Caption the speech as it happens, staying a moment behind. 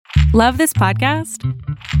Love this podcast?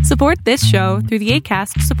 Support this show through the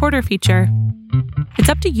Acast supporter feature. It's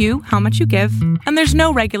up to you how much you give, and there's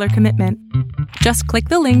no regular commitment. Just click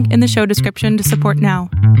the link in the show description to support now.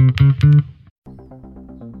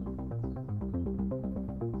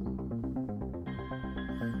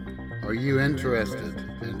 Are you interested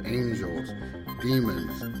in angels,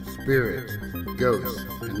 demons, spirits, ghosts,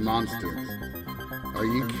 and monsters? Are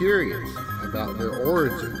you curious about their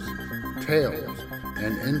origins, tales,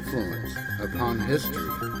 and influence upon history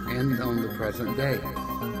and on the present day?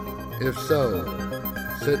 If so,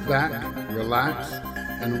 sit back, relax,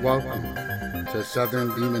 and welcome to Southern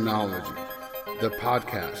Demonology, the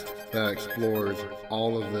podcast that explores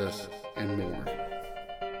all of this and more.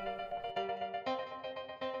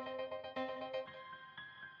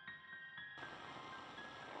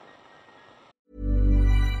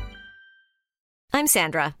 I'm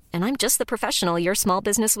Sandra, and I'm just the professional your small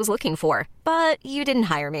business was looking for. But you didn't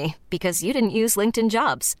hire me because you didn't use LinkedIn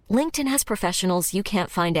Jobs. LinkedIn has professionals you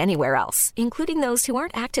can't find anywhere else, including those who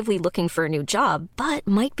aren't actively looking for a new job, but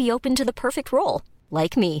might be open to the perfect role,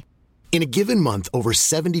 like me. In a given month, over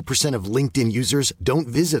 70% of LinkedIn users don't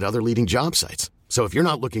visit other leading job sites. So if you're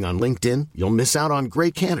not looking on LinkedIn, you'll miss out on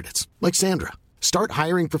great candidates like Sandra. Start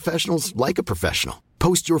hiring professionals like a professional.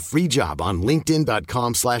 Post your free job on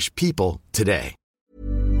linkedin.com/people today.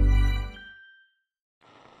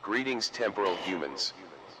 Greetings, temporal humans.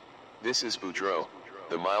 This is Boudreaux,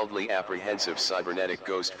 the mildly apprehensive cybernetic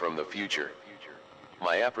ghost from the future.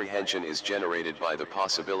 My apprehension is generated by the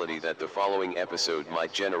possibility that the following episode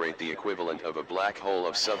might generate the equivalent of a black hole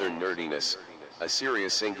of southern nerdiness, a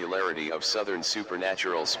serious singularity of southern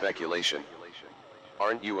supernatural speculation.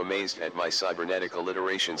 Aren't you amazed at my cybernetic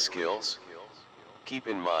alliteration skills? Keep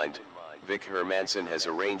in mind, Vic Hermanson has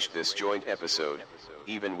arranged this joint episode,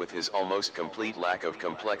 even with his almost complete lack of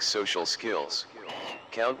complex social skills.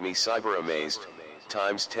 Count me cyber amazed,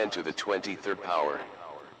 times 10 to the 23rd power.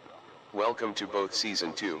 Welcome to both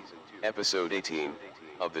Season 2, Episode 18,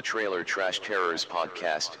 of the Trailer Trash Terrors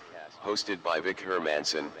podcast, hosted by Vic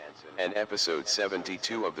Hermanson, and Episode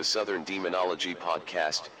 72 of the Southern Demonology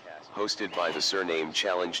podcast, hosted by the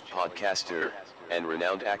surname-challenged podcaster, and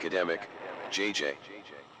renowned academic, JJ.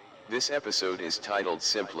 This episode is titled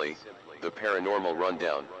simply, The Paranormal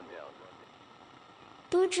Rundown.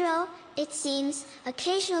 Boudreaux, it seems,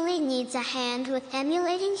 occasionally needs a hand with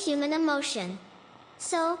emulating human emotion.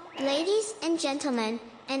 So, ladies and gentlemen,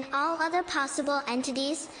 and all other possible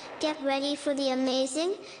entities, get ready for the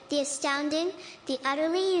amazing, the astounding, the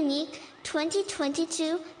utterly unique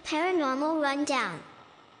 2022 Paranormal Rundown.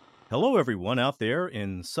 Hello everyone out there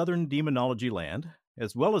in Southern Demonology Land,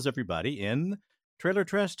 as well as everybody in Trailer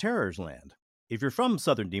Trash Terrors Land. If you're from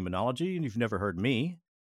Southern Demonology and you've never heard me,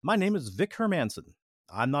 my name is Vic Hermanson.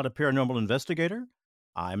 I'm not a paranormal investigator.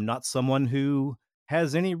 I'm not someone who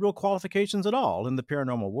has any real qualifications at all in the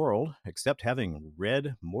paranormal world, except having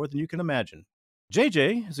read more than you can imagine.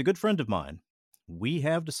 JJ is a good friend of mine. We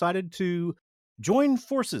have decided to join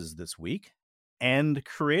forces this week and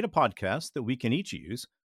create a podcast that we can each use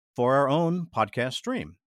for our own podcast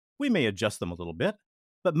stream. We may adjust them a little bit,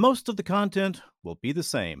 but most of the content will be the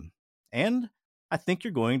same. And I think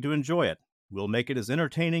you're going to enjoy it. We'll make it as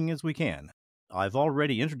entertaining as we can. I've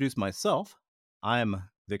already introduced myself. I'm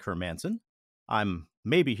Vic Hermanson. I'm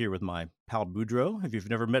maybe here with my pal Boudreaux. If you've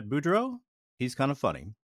never met Boudreaux, he's kind of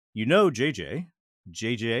funny. You know JJ.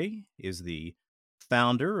 JJ is the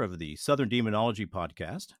founder of the Southern Demonology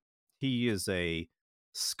podcast. He is a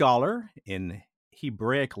scholar in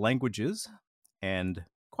Hebraic languages and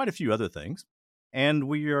quite a few other things. And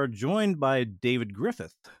we are joined by David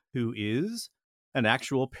Griffith, who is an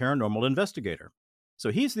actual paranormal investigator.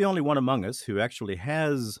 So he's the only one among us who actually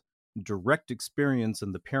has direct experience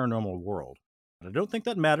in the paranormal world. But I don't think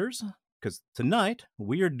that matters, because tonight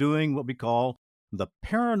we are doing what we call the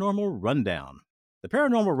Paranormal Rundown. The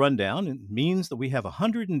Paranormal Rundown means that we have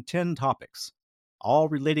 110 topics, all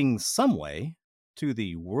relating some way to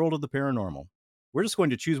the world of the paranormal. We're just going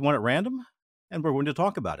to choose one at random, and we're going to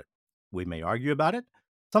talk about it. We may argue about it.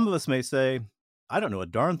 Some of us may say, I don't know a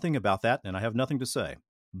darn thing about that, and I have nothing to say.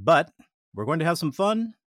 But we're going to have some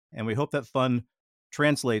fun, and we hope that fun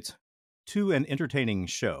translates to an entertaining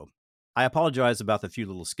show. I apologize about the few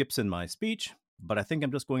little skips in my speech, but I think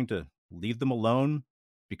I'm just going to leave them alone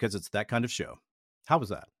because it's that kind of show. How was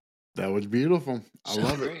that? That was beautiful. I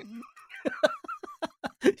love it.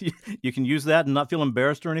 You can use that and not feel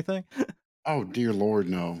embarrassed or anything? Oh, dear Lord,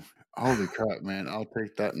 no. Holy crap, man. I'll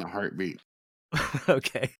take that in a heartbeat.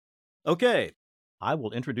 Okay. I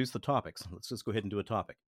will introduce the topics. Let's just go ahead and do a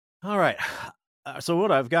topic. All right. So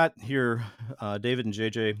what I've got here, David and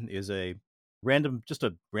JJ, is a just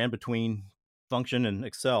a ran between function in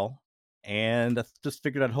Excel. And I just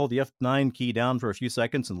figured I'd hold the F9 key down for a few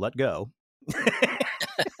seconds and let go.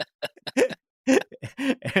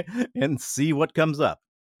 And see what comes up.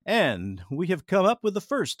 And we have come up with the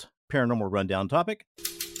first paranormal rundown topic.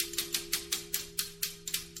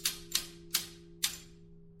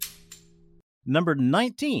 Number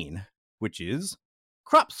 19, which is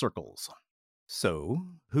crop circles. So,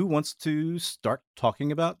 who wants to start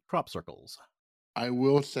talking about crop circles? I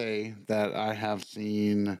will say that I have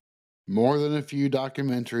seen more than a few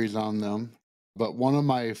documentaries on them, but one of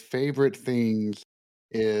my favorite things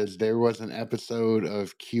is there was an episode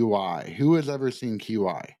of QI. Who has ever seen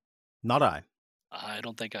QI? Not I. I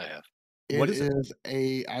don't think I have. What is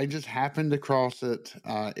it? I just happened across it.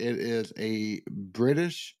 It is a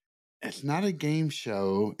British, it's not a game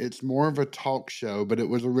show, it's more of a talk show, but it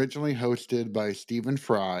was originally hosted by Stephen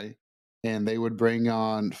Fry, and they would bring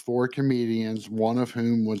on 4 comedians, one of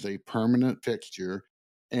whom was a permanent fixture,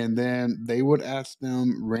 and then they would ask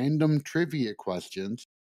them random trivia questions,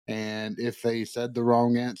 and if they said the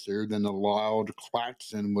wrong answer, then a loud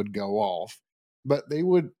klaxon would go off. But they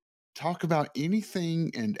would talk about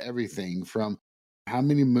anything and everything from how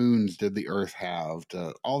many moons did the Earth have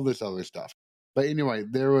to all this other stuff. But anyway,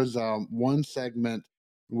 there was one segment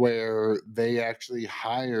where they actually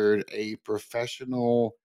hired a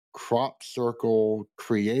professional crop circle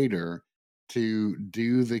creator to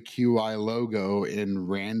do the QI logo in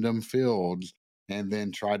random fields and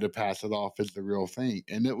then try to pass it off as the real thing.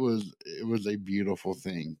 And it was a beautiful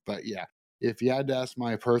thing. But yeah, if you had to ask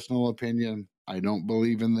my personal opinion, I don't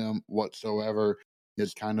believe in them whatsoever.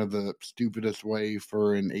 It's kind of the stupidest way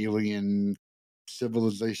for an alien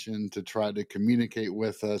civilization to try to communicate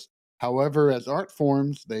with us. However, as art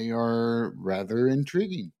forms, they are rather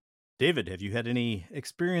intriguing. David, have you had any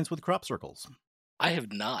experience with crop circles? I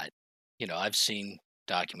have not. I've seen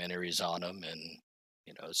documentaries on them, and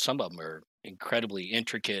some of them are incredibly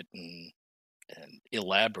intricate and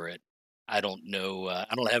elaborate. I don't know. I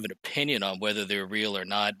don't have an opinion on whether they're real or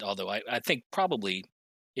not, although I think probably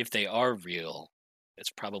if they are real,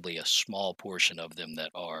 it's probably a small portion of them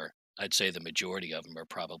that are. I'd say the majority of them are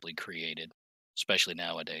probably created, especially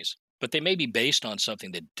nowadays. But they may be based on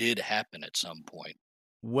something that did happen at some point.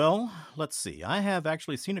 Well, let's see. I have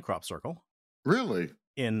actually seen a crop circle. Really?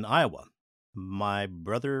 In Iowa. My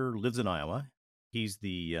brother lives in Iowa. He's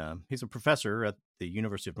a professor at the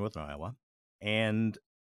University of Northern Iowa. And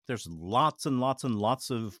there's lots and lots and lots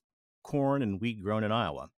of corn and wheat grown in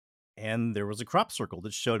Iowa. And there was a crop circle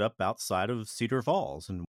that showed up outside of Cedar Falls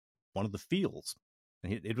in one of the fields.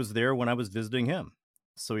 And it was there when I was visiting him.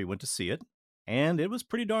 So he went to see it, and it was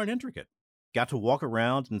pretty darn intricate. Got to walk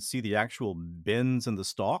around and see the actual bends in the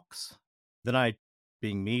stalks. Then I,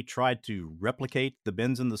 being me, tried to replicate the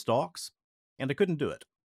bends in the stalks, and I couldn't do it.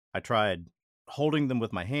 I tried holding them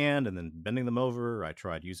with my hand and then bending them over. I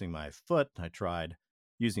tried using my foot. I tried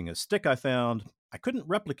using a stick I found. I couldn't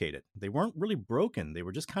replicate it. They weren't really broken. They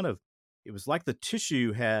were just it was like the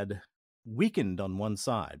tissue had weakened on one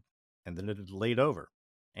side, and then it had laid over.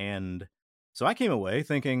 And so I came away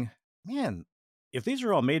thinking, man, if these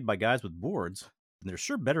are all made by guys with boards, then they're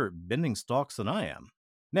sure better at bending stalks than I am.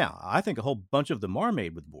 Now, I think a whole bunch of them are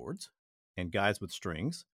made with boards and guys with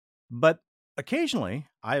strings, but occasionally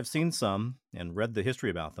I have seen some and read the history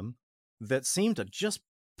about them that seem to just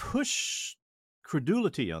push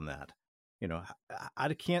credulity on that.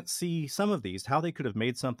 I can't see some of these, how they could have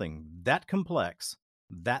made something that complex,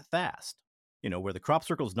 that fast, where the crop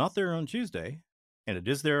circle's not there on Tuesday, and it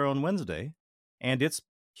is there on Wednesday, and it's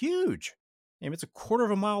huge. It's a quarter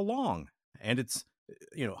of a mile long, and it's,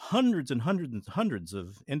 hundreds and hundreds and hundreds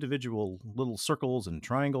of individual little circles and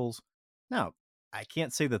triangles. Now, I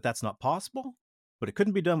can't say that that's not possible, but it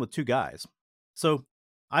couldn't be done with 2 guys. So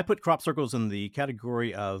I put crop circles in the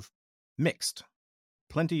category of mixed.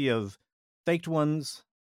 Plenty of faked ones,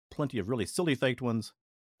 plenty of really silly faked ones,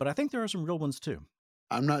 but I think there are some real ones too.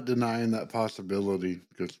 I'm not denying that possibility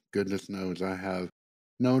because goodness knows I have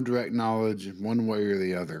no direct knowledge one way or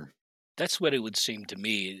the other. That's what it would seem to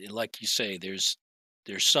me. Like you say, there's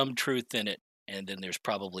some truth in it, and then there's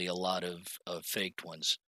probably a lot of faked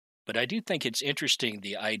ones. But I do think it's interesting,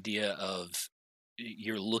 the idea of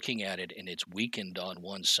you're looking at it and it's weakened on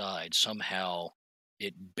one side. Somehow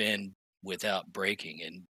it bent without breaking.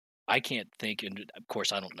 And I can't think, and of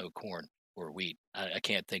course I don't know corn or wheat. I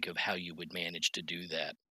can't think of how you would manage to do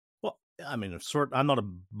that. Well, I'm not a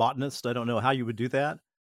botanist. I don't know how you would do that.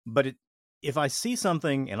 But if I see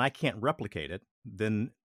something and I can't replicate it,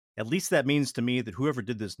 then at least that means to me that whoever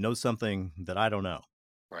did this knows something that I don't know.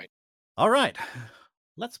 Right. All right.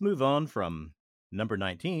 Let's move on from number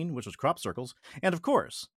 19, which was crop circles. And of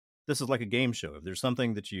course, this is like a game show. If there's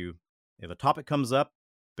something that if a topic comes up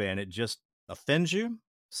and it just offends you,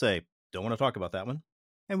 say, don't want to talk about that one,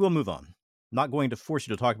 and we'll move on. Not going to force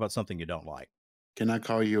you to talk about something you don't like. Can I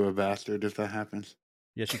call you a bastard if that happens?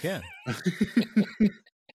 Yes, you can.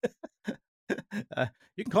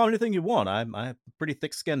 You can call me anything you want. I'm pretty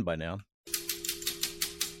thick-skinned by now.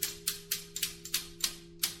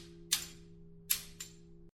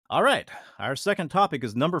 All right, our second topic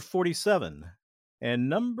is number 47. And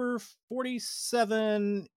number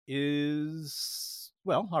 47 is,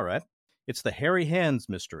 well, all right. It's the hairy hands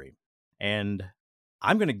mystery. And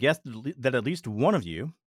I'm going to guess that at least one of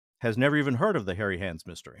you has never even heard of the hairy hands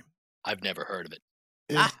mystery. I've never heard of it.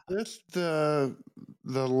 Is this the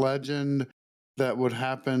legend that would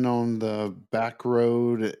happen on the back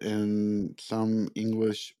road in some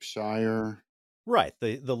English shire? Right.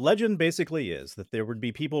 The legend basically is that there would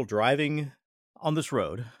be people driving on this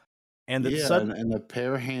road, and that and a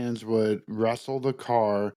pair of hands would wrestle the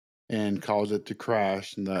car and cause it to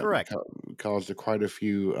crash, and that Correct. caused quite a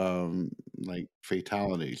few like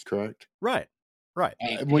fatalities. Correct. Right.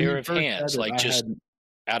 A When pair you of first hands, said it, like I just had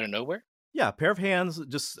out of nowhere? Yeah, a pair of hands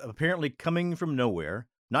just apparently coming from nowhere.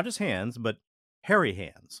 Not just hands, but hairy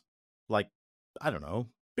hands. Like, I don't know,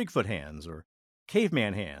 Bigfoot hands or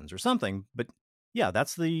caveman hands or something. But yeah,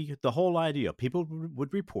 that's the whole idea. People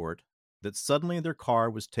would report that suddenly their car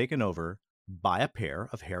was taken over by a pair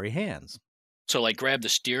of hairy hands. So, like, grab the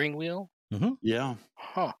steering wheel? Mm-hmm. Yeah.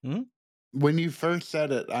 Huh. Mm-hmm. When you first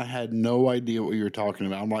said it, I had no idea what you were talking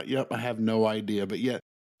about. I'm like, yep, I have no idea. But yet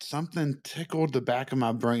something tickled the back of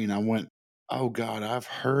my brain. I went, oh God, I've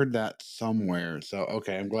heard that somewhere. So,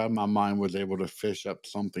 okay, I'm glad my mind was able to fish up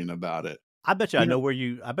something about it. I bet you I know where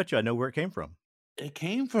it came from. It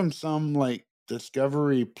came from some like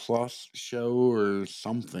Discovery Plus show or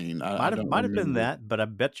something. I don't Might have been remember. that, but I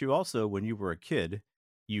bet you also when you were a kid,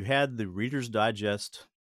 you had the Reader's Digest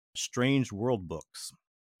Strange World books.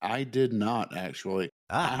 I did not actually.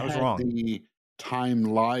 I was had wrong. The Time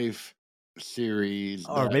Life series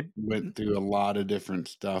Or that maybe went through a lot of different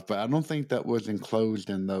stuff, but I don't think that was enclosed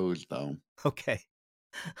in those though. Okay.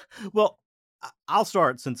 Well, I'll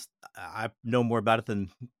start since I know more about it than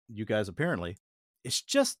you guys apparently. It's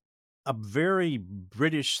just a very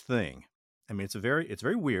British thing. I mean, it's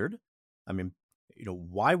very weird. I mean,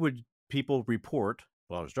 why would people report,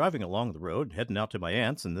 well, I was driving along the road, heading out to my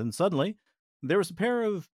aunt's, and then suddenly there was a pair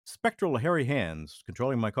of spectral hairy hands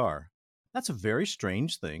controlling my car. That's a very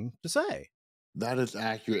strange thing to say. That is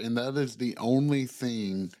accurate, and that is the only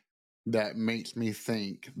thing that makes me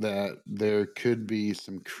think that there could be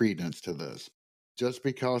some credence to this. Just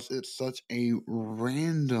because it's such a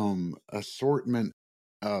random assortment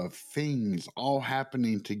of things all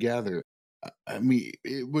happening together. I mean,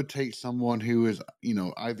 it would take someone who is,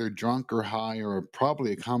 either drunk or high or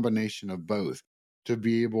probably a combination of both to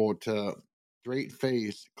be able to straight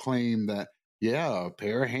face claim that, yeah, a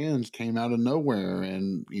pair of hands came out of nowhere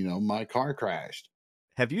and, my car crashed.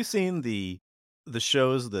 Have you seen the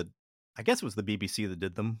shows that, I guess it was the BBC that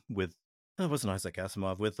did them with, it wasn't Isaac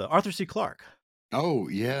Asimov, with Arthur C. Clarke? Oh,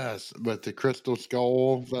 yes, but the crystal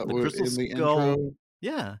skull that The was Crystal in the Skull. intro.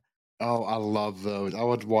 Yeah. Oh, I love those. I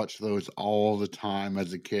would watch those all the time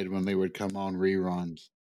as a kid when they would come on reruns.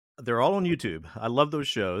 They're all on YouTube. I love those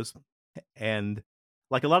shows. And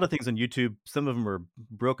like a lot of things on YouTube, some of them are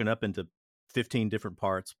broken up into 15 different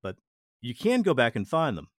parts, but you can go back and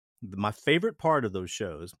find them. My favorite part of those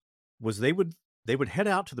shows was they would head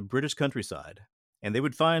out to the British countryside and they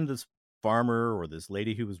would find this farmer or this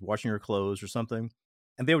lady who was washing her clothes or something,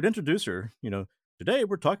 and they would introduce her, today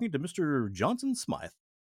we're talking to Mr. Johnson Smythe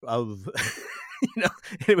of,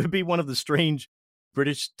 it would be one of the strange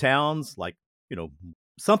British towns, like,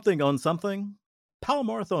 something on something,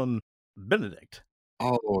 Palmarth on Benedict.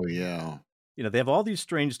 Oh, yeah. They have all these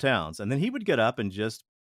strange towns. And then he would get up and just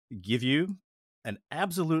give you an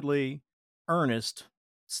absolutely earnest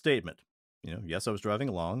statement. Yes, I was driving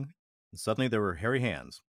along, and suddenly there were hairy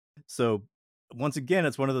hands. So once again,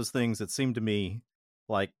 it's one of those things that seemed to me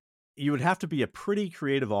like you would have to be a pretty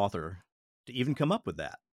creative author to even come up with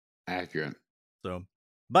that. Accurate. So,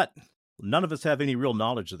 but none of us have any real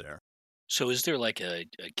knowledge there. So is there like a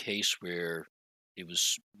case where it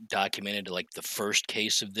was documented, like the first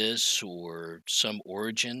case of this or some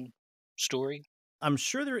origin story? I'm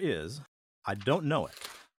sure there is. I don't know it.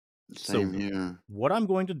 Same here. What I'm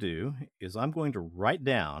going to do is I'm going to write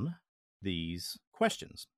down these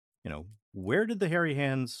questions. Where did the hairy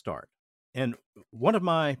hands start? And one of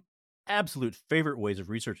my absolute favorite ways of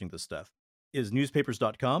researching this stuff is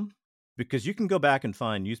newspapers.com, because you can go back and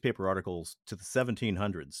find newspaper articles to the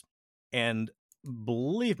 1700s. And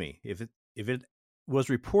believe me, if it was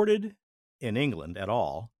reported in England at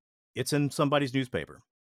all, it's in somebody's newspaper.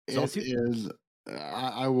 So It is.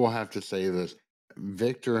 I will have to say this.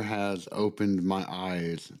 Victor has opened my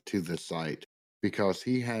eyes to this site because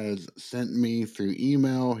he has sent me through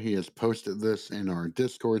email. He has posted this in our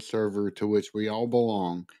Discord server to which we all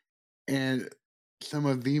belong. And some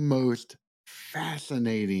of the most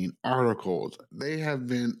fascinating articles. They have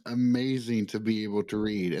been amazing to be able to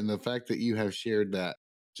read. And the fact that you have shared that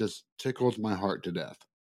just tickles my heart to death.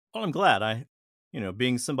 Well, I'm glad.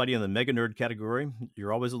 Being somebody in the mega nerd category,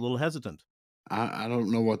 you're always a little hesitant. I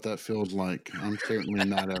don't know what that feels like. I'm certainly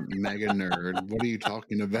not a mega nerd. What are you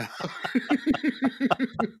talking about?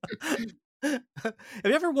 Have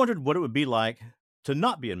you ever wondered what it would be like to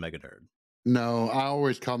not be a mega nerd? No, I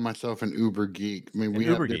always call myself an uber geek. I mean, An we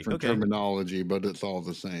uber have geek, different okay. terminology, but it's all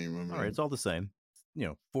the same. All right, it's all the same.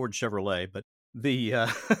 Ford, Chevrolet, but the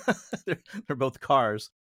they're both cars.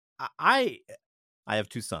 I I have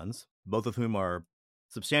two sons, both of whom are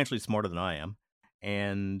substantially smarter than I am,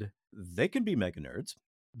 and they can be mega nerds.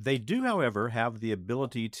 They do, however, have the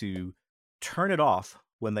ability to turn it off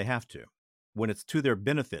when they have to, when it's to their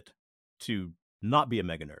benefit to not be a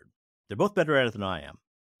mega nerd. They're both better at it than I am.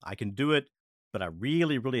 I can do it, but I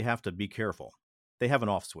really, really have to be careful. They have an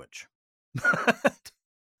off switch.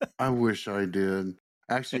 I wish I did.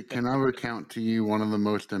 Actually, can I recount to you one of the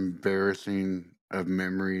most embarrassing of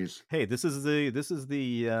memories? Hey, this is the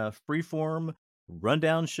freeform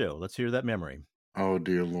rundown show. Let's hear that memory. Oh,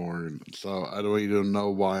 dear Lord. So I don't even know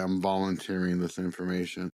why I'm volunteering this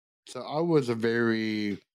information. So I was a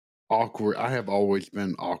very awkward, I have always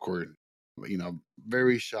been awkward,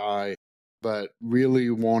 very shy, but really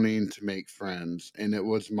wanting to make friends. And it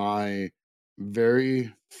was my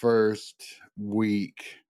very first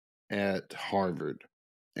week at Harvard.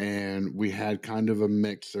 And we had kind of a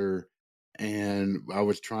mixer. And I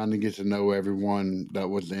was trying to get to know everyone that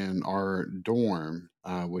was in our dorm,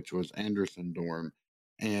 which was Anderson dorm.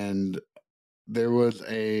 And there was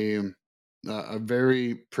a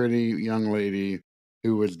very pretty young lady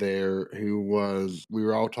who was there we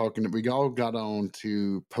were all talking, we all got on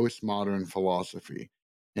to postmodern philosophy.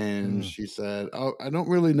 And she said, "Oh, I don't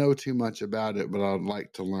really know too much about it, but I'd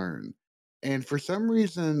like to learn." And for some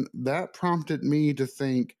reason, that prompted me to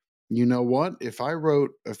think, you know what? If I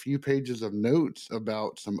wrote a few pages of notes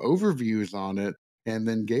about some overviews on it and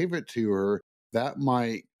then gave it to her, that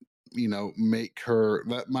might,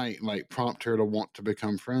 that might like prompt her to want to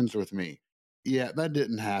become friends with me. Yeah, that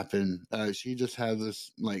didn't happen. She just had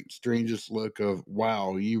this like strangest look of,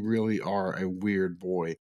 wow, you really are a weird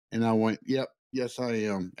boy. And I went, yep, yes, I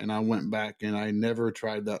am. And I went back and I never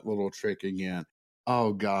tried that little trick again.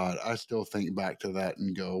 Oh God, I still think back to that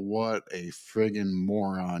and go, what a friggin'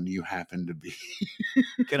 moron you happen to be.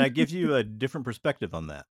 Can I give you a different perspective on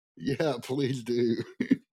that? Yeah, please do.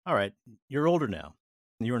 All right, you're older now.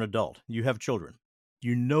 You're an adult. You have children.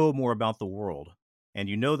 You know more about the world, and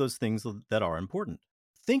you know those things that are important.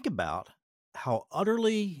 Think about how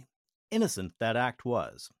utterly innocent that act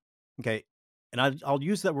was. Okay, and I'll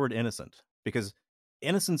use that word innocent because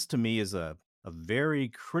innocence to me is a very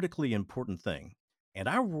critically important thing. And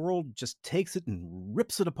our world just takes it and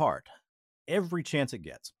rips it apart every chance it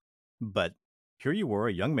gets. But here you were,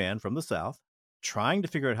 a young man from the South, trying to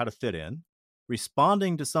figure out how to fit in,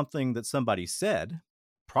 responding to something that somebody said,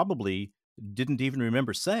 probably didn't even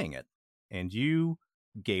remember saying it, and you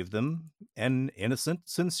gave them an innocent,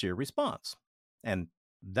 sincere response. And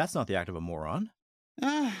that's not the act of a moron.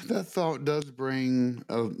 That thought does bring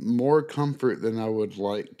more comfort than I would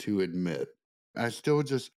like to admit. I still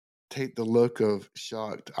just take the look of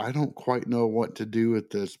shocked. I don't quite know what to do with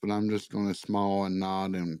this, but I'm just going to smile and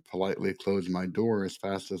nod and politely close my door as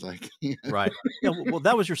fast as I can. Right. Yeah. Well,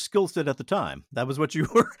 that was your skill set at the time. That was what you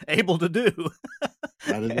were able to do.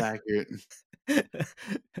 That is accurate.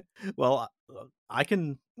 Well, I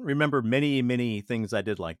can remember many, many things I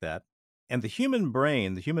did like that. And the human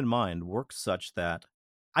brain, the human mind works such that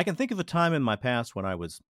I can think of a time in my past when I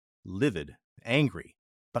was livid, angry,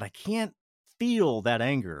 but I can't feel that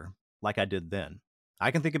anger like I did then. I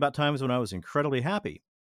can think about times when I was incredibly happy,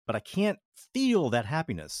 but I can't feel that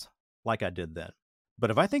happiness like I did then. But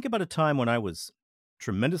if I think about a time when I was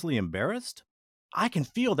tremendously embarrassed, I can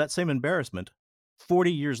feel that same embarrassment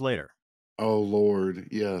 40 years later. Oh, Lord,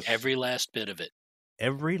 yes. Every last bit of it.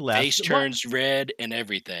 Every last face turns red and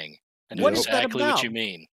everything. I know What is that exactly what about? you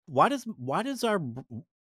mean. Why does our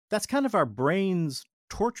that's kind of our brains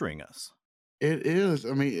torturing us? It is.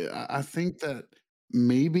 I mean, I think that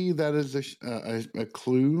maybe that is a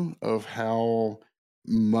clue of how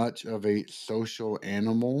much of a social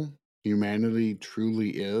animal humanity truly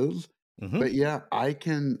is. But yeah, I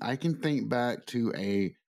can think back to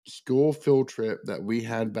a school field trip that we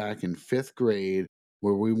had back in 5th grade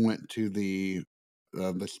where we went to the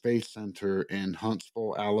Space Center in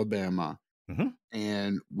Huntsville, Alabama,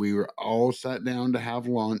 and we were all sat down to have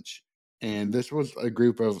lunch. And this was a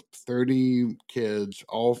group of 30 kids,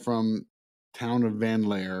 all from town of Van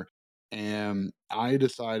Lair. And I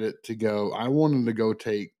decided to go. I wanted to go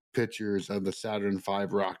take pictures of the Saturn V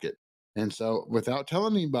rocket. And so, without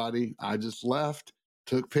telling anybody, I just left,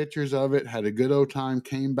 took pictures of it, had a good old time,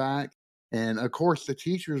 came back. And of course, the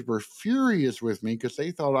teachers were furious with me because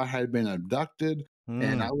they thought I had been abducted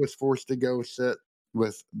and I was forced to go sit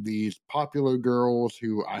with these popular girls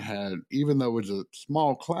who I had, even though it was a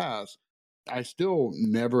small class, I still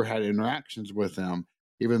never had interactions with them,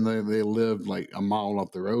 even though they lived like a mile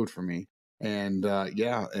up the road from me. And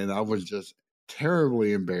yeah, and I was just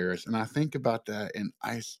terribly embarrassed. And I think about that and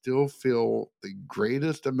I still feel the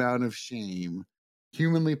greatest amount of shame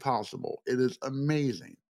humanly possible. It is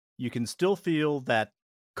amazing. You can still feel that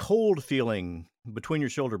cold feeling between your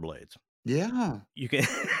shoulder blades. Yeah. You can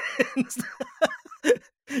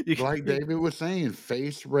like David was saying,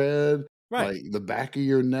 face red, right. like the back of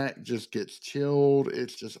your neck just gets chilled.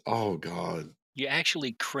 It's just, oh God. You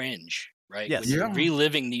actually cringe, right? Yes. When you're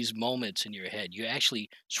reliving these moments in your head, you actually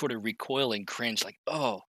sort of recoil and cringe like,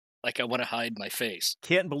 oh, like I want to hide my face.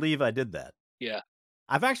 Can't believe I did that. Yeah.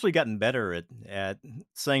 I've actually gotten better at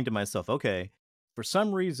saying to myself, okay, for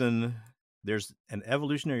some reason, there's an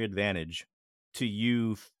evolutionary advantage to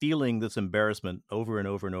you feeling this embarrassment over and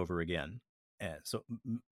over and over again. And so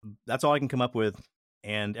that's all I can come up with.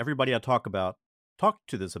 And everybody I talk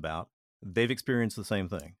to this about, they've experienced the same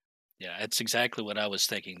thing. Yeah, that's exactly what I was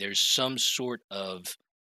thinking. There's some sort of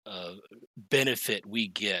benefit we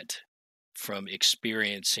get from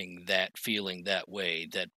experiencing that feeling that way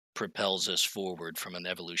that propels us forward from an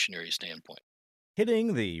evolutionary standpoint.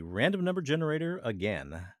 Hitting the random number generator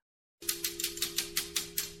again.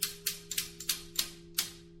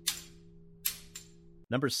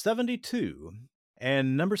 Number 72.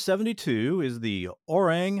 And number 72 is the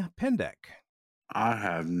Orang Pendek. I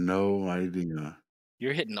have no idea.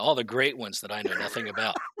 You're hitting all the great ones that I know nothing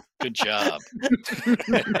about. Good job.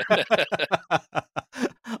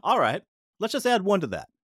 All right. Let's just add 1 to that.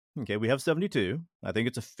 Okay, we have 72. I think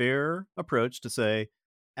it's a fair approach to say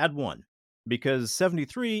add 1 because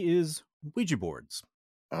 73 is Ouija boards.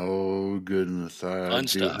 Oh, goodness. I do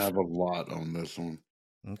stuff. have a lot on this one.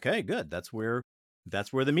 Okay, good. That's where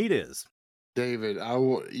the meat is. David,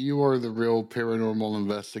 you are the real paranormal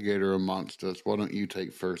investigator amongst us. Why don't you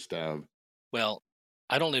take first stab? Well,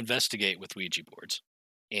 I don't investigate with Ouija boards.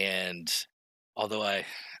 And although I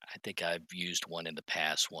think I've used one in the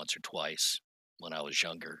past once or twice when I was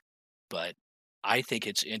younger, but I think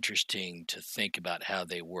it's interesting to think about how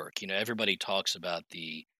they work. You know, everybody talks about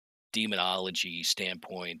the demonology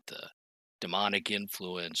standpoint, the demonic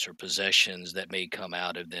influence or possessions that may come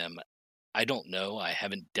out of them. I don't know. I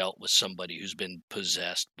haven't dealt with somebody who's been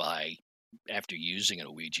possessed after using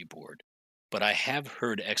a Ouija board, but I have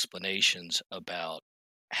heard explanations about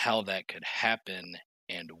how that could happen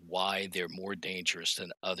and why they're more dangerous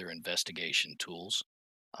than other investigation tools.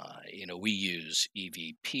 We use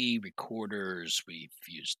EVP recorders, we've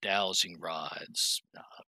used dowsing rods,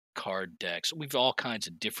 card decks. We've all kinds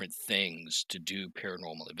of different things to do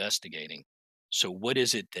paranormal investigating. So what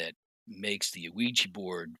is it that makes the Ouija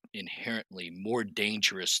board inherently more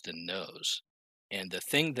dangerous than those? And the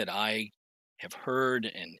thing that I have heard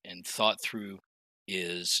and thought through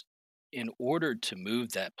is in order to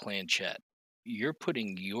move that planchette, you're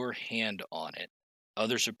putting your hand on it.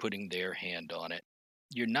 Others are putting their hand on it.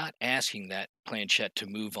 You're not asking that planchette to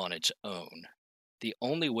move on its own. The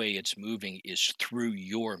only way it's moving is through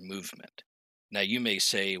your movement. Now, you may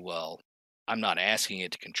say, well, I'm not asking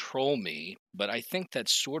it to control me, but I think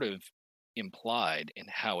that's sort of implied in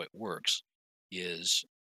how it works is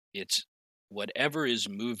it's whatever is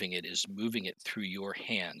moving it through your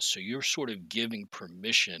hands. So you're sort of giving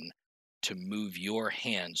permission to move your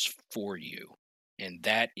hands for you. And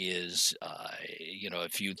that is,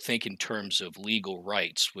 if you think in terms of legal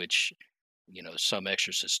rights, which, some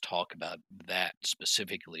exorcists talk about that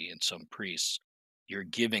specifically and some priests, you're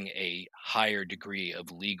giving a higher degree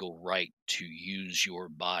of legal right to use your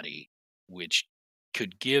body, which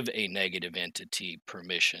could give a negative entity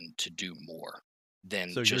permission to do more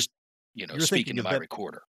than just, speaking to my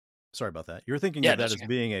recorder. Sorry about that. You're thinking of that as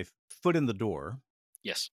being a foot in the door.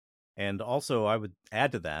 Yes. And also, I would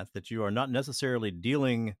add to that you are not necessarily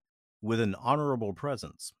dealing with an honorable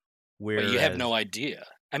presence. But you have no idea.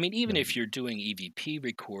 I mean, even if you're doing EVP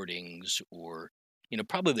recordings or,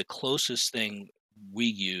 probably the closest thing we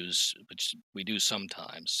use, which we do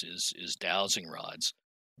sometimes, is dowsing rods,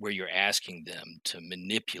 where you're asking them to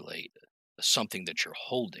manipulate something that you're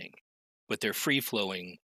holding, but they're free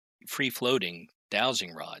floating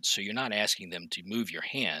dowsing rods. So you're not asking them to move your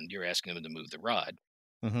hand; you're asking them to move the rod.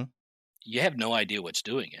 Mm-hmm. You have no idea what's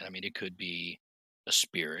doing it. I mean, it could be a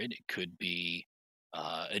spirit, it could be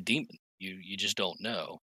a demon. You just don't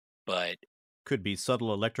know, but Could be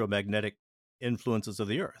subtle electromagnetic influences of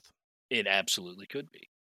the earth. it absolutely could be.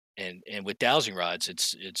 And with dowsing rods,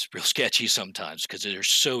 it's real sketchy sometimes because they're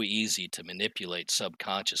so easy to manipulate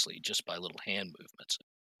subconsciously just by little hand movements.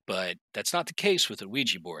 But that's not the case with a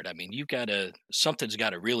Ouija board. I mean, something's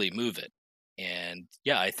got to really move it. And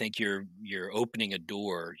yeah, I think you're opening a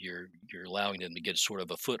door. You're allowing them to get sort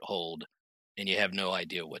of a foothold, and you have no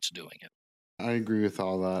idea what's doing it. I agree with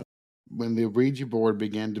all that. When the Ouija board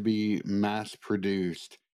began to be mass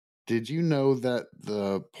produced, did you know that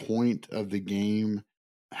the point of the game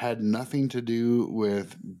had nothing to do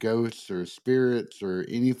with ghosts or spirits or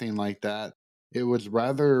anything like that? It was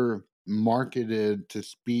rather marketed to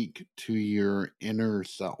speak to your inner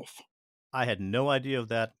self. I had no idea of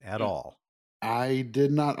that at Hmm. all. I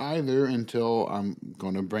did not either until I'm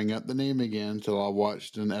going to bring up the name again. Until I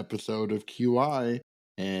watched an episode of QI,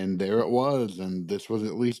 and there it was. And this was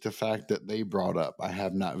at least a fact that they brought up. I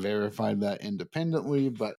have not verified that independently,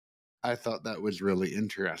 but I thought that was really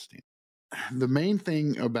interesting. The main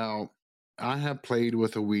thing about I have played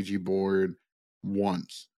with a Ouija board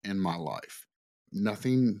once in my life.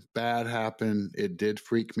 Nothing bad happened. It did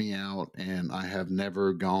freak me out, and I have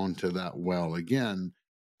never gone to that well again.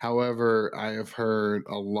 However, I have heard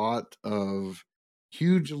a lot of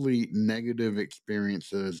hugely negative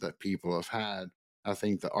experiences that people have had. I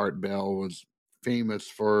think the Art Bell was famous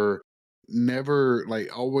for never,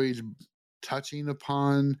 like, always touching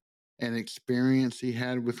upon an experience he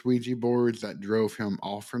had with Ouija boards that drove him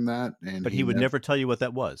off from that, and But he he would never. never tell you what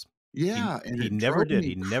that was. Yeah, and He it never drove did. me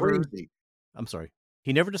He never. crazy. I'm sorry.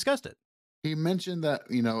 He never discussed it. He mentioned that,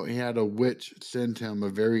 he had a witch send him a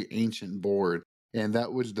very ancient board, and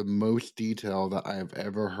that was the most detail that I have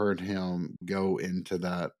ever heard him go into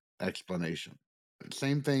that explanation.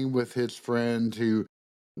 Same thing with his friend who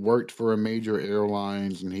worked for a major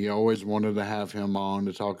airlines, and he always wanted to have him on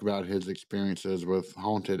to talk about his experiences with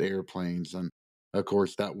haunted airplanes. And of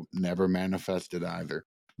course, that never manifested either.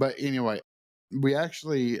 But anyway, we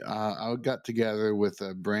actually, I got together with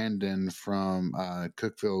Brandon from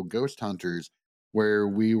Cookville Ghost Hunters, where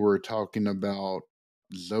we were talking about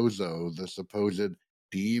Zozo, the supposed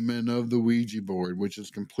demon of the Ouija board, which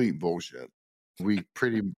is complete bullshit. We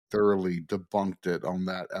pretty thoroughly debunked it on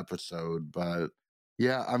that episode. But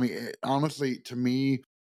yeah, I mean, honestly, to me,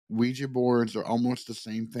 Ouija boards are almost the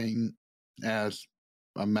same thing as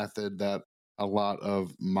a method that a lot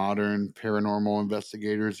of modern paranormal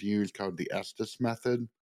investigators use called the Estes method.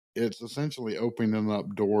 It's essentially opening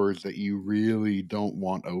up doors that you really don't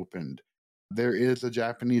want opened. There is a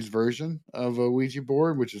Japanese version of a Ouija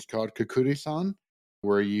board, which is called Kakuri-san,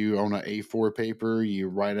 where you, on an A4 paper, you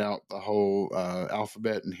write out the whole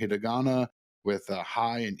alphabet in hiragana with a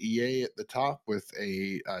hi and EA at the top, with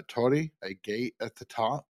a tori, a gate at the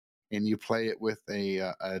top, and you play it with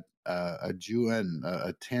a juen,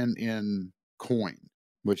 a 10-in coin,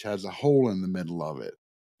 which has a hole in the middle of it.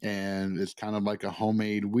 And it's kind of like a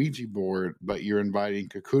homemade Ouija board, but you're inviting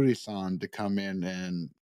Kakuri-san to come in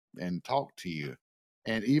and talk to you.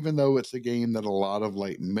 And even though it's a game that a lot of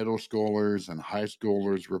like middle schoolers and high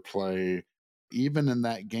schoolers will play, even in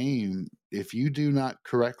that game, if you do not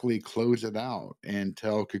correctly close it out and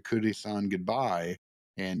tell Kakuri-san goodbye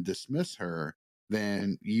and dismiss her,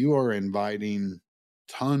 then you are inviting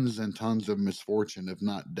tons and tons of misfortune, if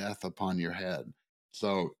not death, upon your head.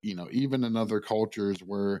 So, even in other cultures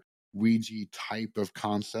where Ouija type of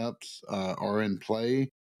concepts are in play,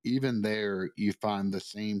 even there you find the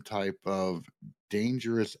same type of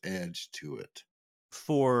dangerous edge to it.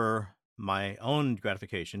 For my own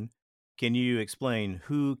gratification, can you explain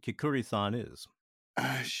who Kikuri-san is?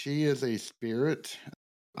 She is a spirit.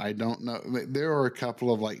 I don't know. There are a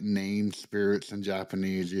couple of like named spirits in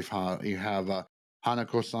Japanese. You have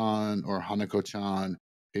Hanako-san or Hanako-chan,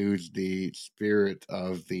 who's the spirit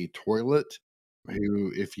of the toilet.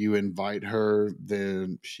 Who, if you invite her,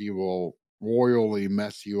 then she will royally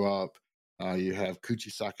mess you up. You have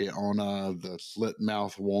Kuchisake Onna, the slit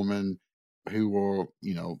mouth woman, who will,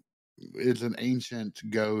 is an ancient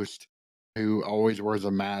ghost who always wears a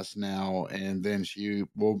mask now, and then she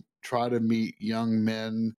will try to meet young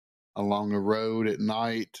men along the road at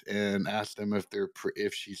night and ask them if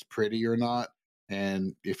if she's pretty or not,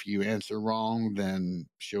 And if you answer wrong, then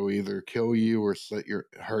she'll either kill you or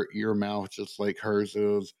hurt your mouth just like hers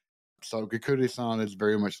is. So Kukuri-san is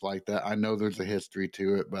very much like that. I know there's a history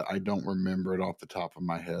to it, but I don't remember it off the top of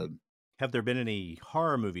my head. Have there been any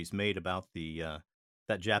horror movies made about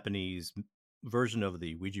that Japanese version of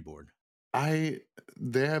the Ouija board?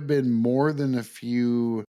 There have been more than a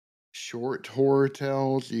few short horror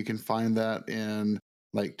tales. You can find that in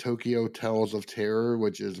like Tokyo Tales of Terror,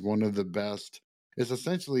 which is one of the best. It's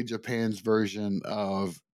essentially Japan's version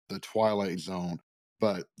of the Twilight Zone,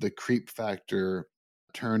 but the creep factor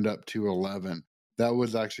turned up to 11. That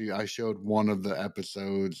was actually, I showed one of the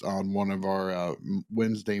episodes on one of our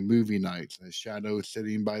Wednesday movie nights, The Shadows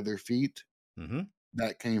Sitting by Their Feet. Mm-hmm.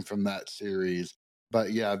 That came from that series.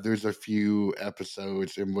 But yeah, there's a few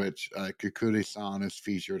episodes in which Kukuri-san is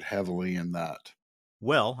featured heavily in that.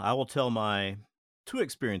 Well, I will tell my 2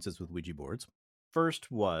 experiences with Ouija boards.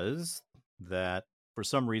 First was that for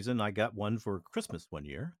some reason I got one for Christmas one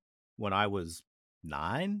year when I was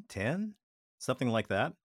 9, 10, something like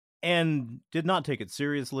that, and did not take it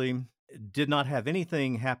seriously, did not have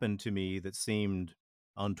anything happen to me that seemed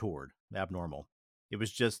untoward, abnormal. It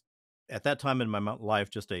was just, at that time in my life,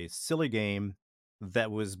 just a silly game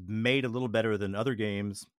that was made a little better than other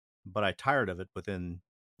games, but I tired of it within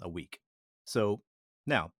a week. So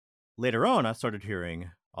now, later on, I started hearing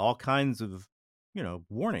all kinds of,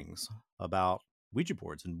 warnings about Ouija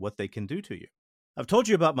boards and what they can do to you. I've told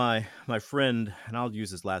you about my friend, and I'll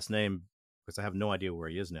use his last name because I have no idea where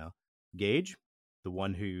he is now. Gage, the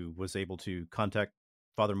one who was able to contact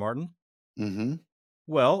Father Martin. Mm-hmm.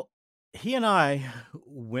 Well, he and I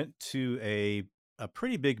went to a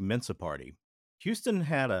pretty big Mensa party. Houston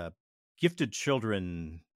had a gifted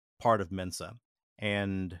children part of Mensa,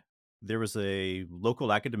 and there was a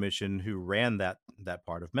local academician who ran that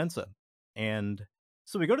part of Mensa. And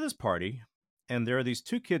so we go to this party, and there are these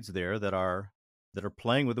 2 kids there that are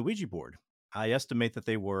playing with the Ouija board. I estimate that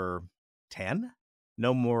they were 10,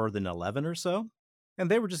 no more than 11 or so, and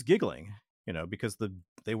they were just giggling, because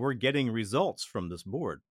they were getting results from this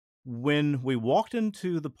board. When we walked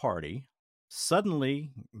into the party,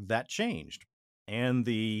 suddenly that changed, and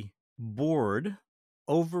the board,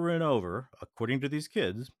 over and over, according to these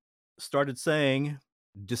kids, started saying,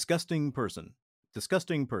 disgusting person,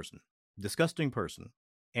 disgusting person, disgusting person.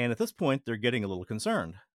 And at this point, they're getting a little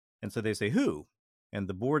concerned. And so they say, who? And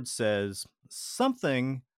the board says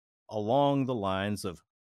something along the lines of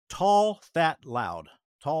tall, fat, loud,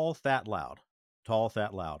 tall, fat, loud, tall,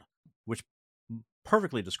 fat, loud, which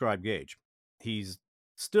perfectly described Gage. He's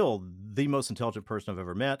still the most intelligent person I've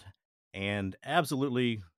ever met, and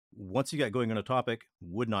absolutely, once he got going on a topic,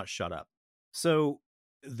 would not shut up. So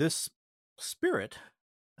this spirit,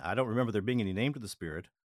 I don't remember there being any name to the spirit,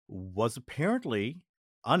 was apparently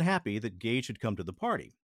unhappy that Gage had come to the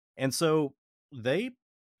party. And so they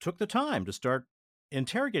took the time to start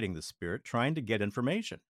interrogating the spirit, trying to get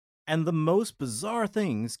information. And the most bizarre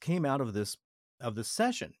things came out of this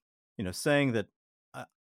session, saying that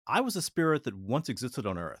I was a spirit that once existed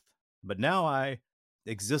on Earth, but now I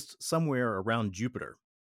exist somewhere around Jupiter.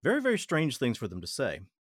 Very, very strange things for them to say.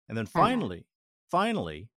 And then finally,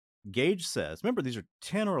 Gage says, remember, these are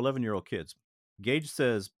 10 or 11-year-old kids. Gage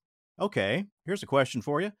says, okay, here's a question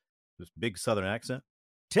for you. This big Southern accent.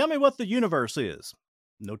 Tell me what the universe is.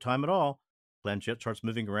 No time at all. Planchette starts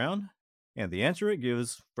moving around, and the answer it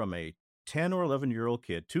gives from a 10 or 11-year-old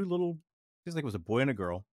kid, 2 little, seems like it was a boy and a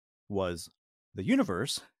girl, was the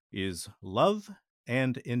universe is love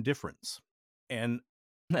and indifference. And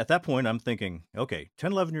at that point, I'm thinking, okay,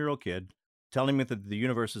 10, 11-year-old kid telling me that the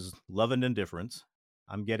universe is love and indifference.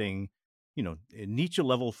 I'm getting,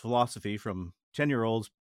 Nietzsche-level philosophy from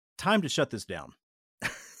 10-year-olds. Time to shut this down.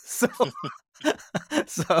 So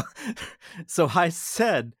I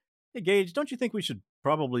said, hey, Gage, don't you think we should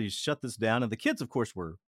probably shut this down? And the kids, of course,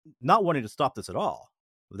 were not wanting to stop this at all.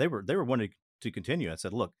 They were wanting to continue. I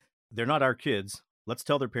said, look, they're not our kids. Let's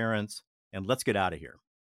tell their parents and let's get out of here,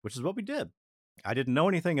 which is what we did. I didn't know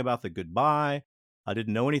anything about the goodbye. I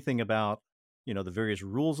didn't know anything about, the various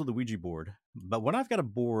rules of the Ouija board. But when I've got a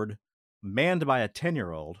board manned by a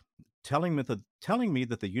 10-year-old telling me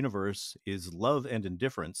that the universe is love and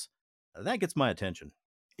indifference, that gets my attention.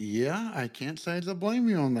 Yeah, I can't say to blame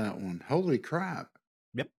you on that one. Holy crap.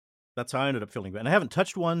 Yep. That's how I ended up feeling. And I haven't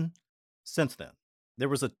touched one since then. There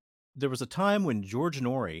was a time when George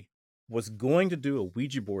Norrie was going to do a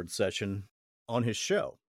Ouija board session on his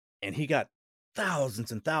show, and he got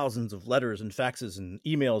thousands and thousands of letters and faxes and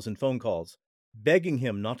emails and phone calls begging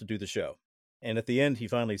him not to do the show. And at the end, he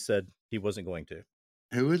finally said he wasn't going to.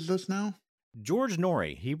 Who is this now? George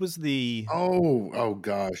Norrie. He was the Oh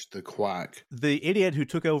gosh, the quack. idiot who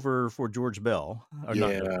took over for George Bell, or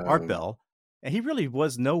not George, Art Yeah. Bell, and he really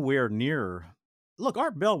was nowhere near. Look,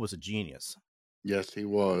 Art Bell was a genius. Yes, he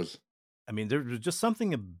was. I mean, there was just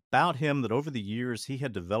something about him that over the years he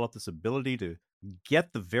had developed this ability to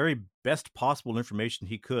get the very best possible information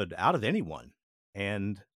he could out of anyone,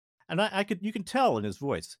 and you can tell in his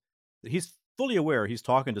voice that he's fully aware he's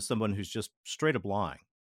talking to someone who's just straight up lying,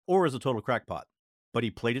 or is a total crackpot. But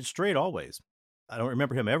he played it straight always. I don't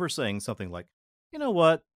remember him ever saying something like, "You know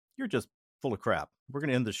what? You're just full of crap. We're going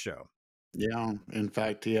to end this show." Yeah. In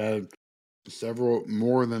fact, he had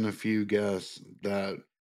more than a few guests that,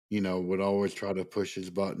 would always try to push his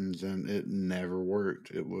buttons, and it never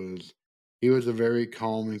worked. He was a very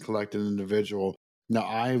calm and collected individual. Now,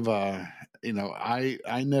 I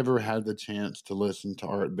never had the chance to listen to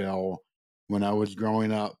Art Bell when I was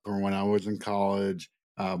growing up or when I was in college.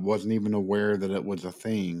 Wasn't even aware that it was a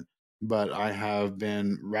thing, but I have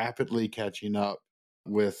been rapidly catching up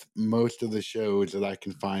with most of the shows that I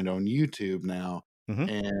can find on YouTube now, Mm-hmm.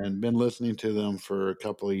 and been listening to them for a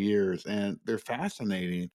couple of years, and they're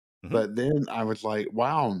fascinating. Mm-hmm. But then I was like,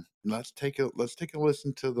 wow, let's take a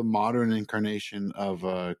listen to the modern incarnation of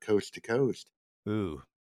Coast to Coast. Ooh.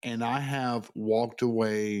 And I have walked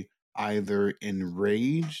away either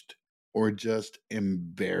enraged or just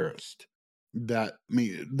embarrassed.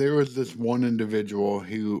 There was this one individual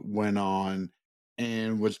who went on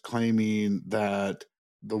and was claiming that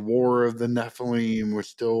the war of the Nephilim was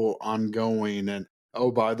still ongoing, and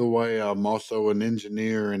oh, by the way, I'm also an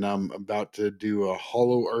engineer and I'm about to do a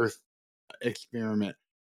hollow earth experiment.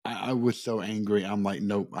 I was so angry. I'm like,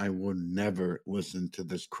 nope, I will never listen to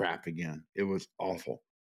this crap again. It was awful.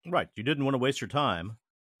 Right. You didn't want to waste your time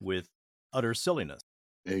with utter silliness.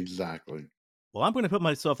 Exactly. Well, I'm going to put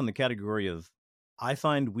myself in the category of I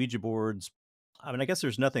find Ouija boards. I mean, I guess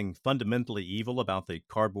there's nothing fundamentally evil about the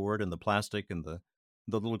cardboard and the plastic and the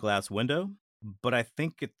little glass window, but I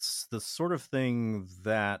think it's the sort of thing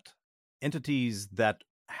that entities that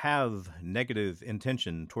have negative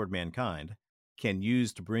intention toward mankind can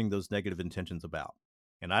use to bring those negative intentions about.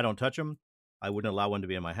 And I don't touch them. I wouldn't allow one to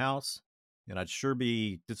be in my house. And I'd sure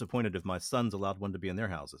be disappointed if my sons allowed one to be in their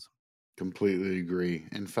houses. Completely agree.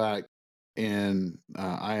 In fact,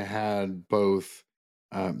 I had both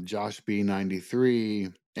Josh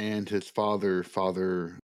B93 and his Father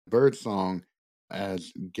Birdsong,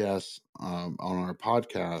 as guests on our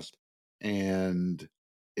podcast, and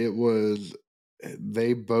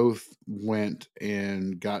they both went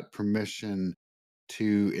and got permission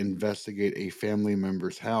to investigate a family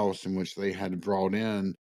member's house in which they had brought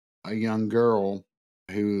in a young girl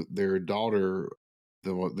who their daughter,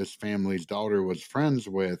 this family's daughter, was friends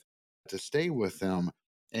with, to stay with them.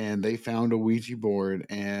 And they found a Ouija board,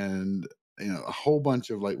 and a whole bunch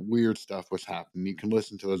of like weird stuff was happening. You can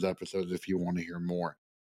listen to those episodes if you want to hear more.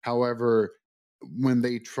 However, when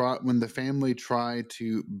the family tried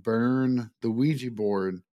to burn the Ouija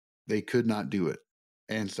board, they could not do it.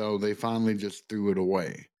 And so they finally just threw it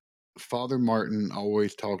away. Father Martin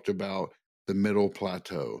always talked about the middle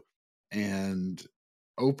plateau and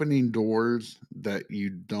opening doors that you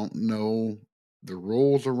don't know the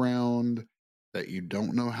rules around, that you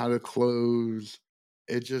don't know how to close.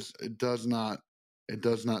 It does not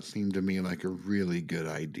seem to me like a really good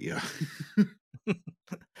idea.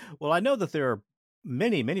 Well, I know that there are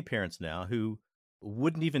many, many parents now who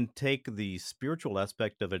wouldn't even take the spiritual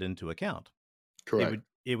aspect of it into account. Correct.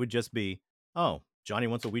 It would just be, oh, Johnny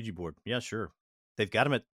wants a Ouija board. Yeah, sure. They've got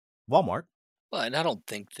them at Walmart. Well, and I don't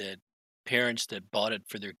think that parents that bought it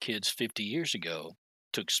for their kids 50 years ago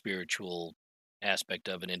took spiritual aspect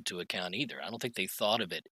of it into account either. I don't think they thought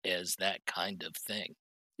of it as that kind of thing.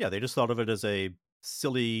 Yeah, they just thought of it as a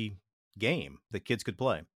silly game that kids could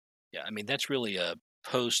play. Yeah, I mean, that's really a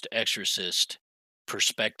post-exorcist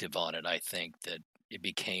perspective on it, I think, that it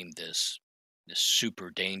became this super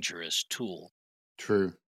dangerous tool.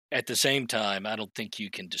 True. At the same time, I don't think you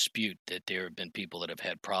can dispute that there have been people that have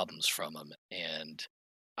had problems from them, and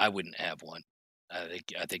I wouldn't have one. I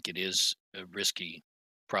think it is a risky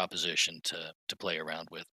proposition to play around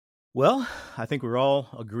with. Well, I think we're all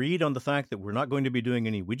agreed on the fact that we're not going to be doing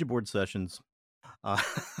any Ouija board sessions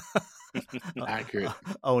Accurate.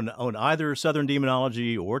 on either Southern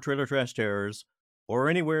Demonology or Trailer Trash Terrors or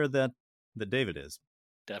anywhere that David is.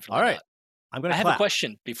 Definitely. All right. Not. I'm going to have a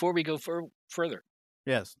question before we go further.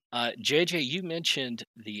 Yes. JJ, you mentioned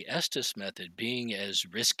the Estes method being as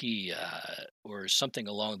risky or something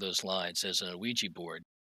along those lines as a Ouija board.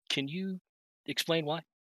 Can you explain why?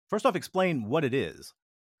 First off, explain what it is,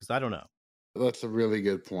 because I don't know. That's a really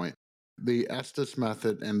good point. The Estes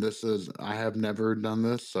method, and I have never done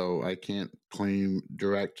this, so I can't claim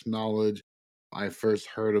direct knowledge. I first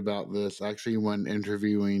heard about this actually when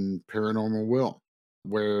interviewing Paranormal Will,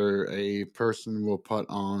 where a person will put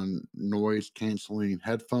on noise canceling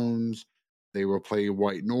headphones, they will play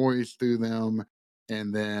white noise through them,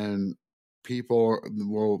 and then people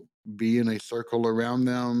will be in a circle around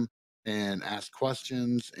them and ask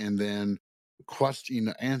questions, and then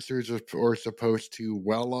answers are supposed to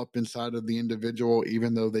well up inside of the individual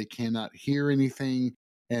even though they cannot hear anything,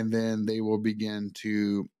 and then they will begin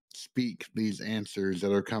to speak these answers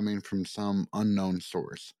that are coming from some unknown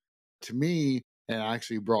source. To me, and I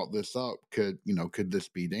actually brought this up, could this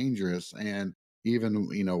be dangerous? And even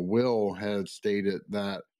Will had stated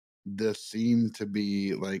that this seemed to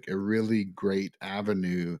be like a really great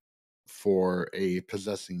avenue for a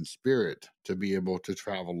possessing spirit to be able to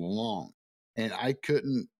travel along. And I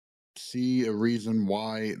couldn't see a reason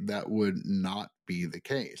why that would not be the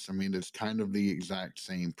case. I mean, it's kind of the exact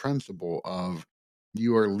same principle of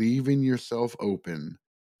you are leaving yourself open,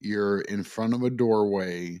 you're in front of a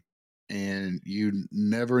doorway, and you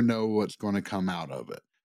never know what's going to come out of it.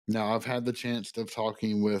 Now, I've had the chance of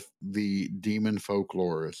talking with the demon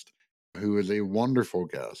folklorist, who is a wonderful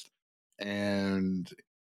guest. And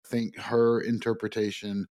I think her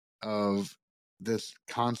interpretation of this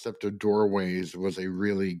concept of doorways was a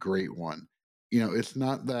really great one. It's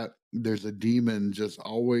not that there's a demon just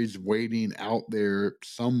always waiting out there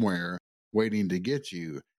somewhere, waiting to get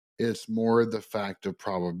you. It's more the fact of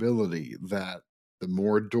probability that the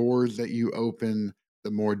more doors that you open,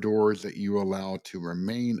 the more doors that you allow to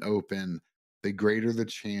remain open, the greater the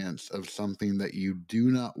chance of something that you do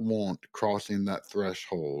not want crossing that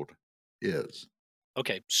threshold is.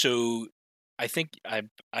 Okay, so I think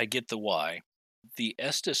I get the why. The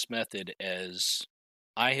Estes method, as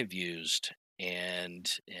I have used and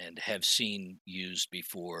have seen used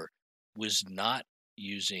before, was not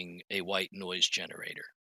using a white noise generator.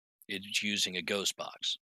 It's using a ghost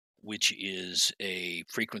box, which is a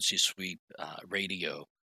frequency sweep radio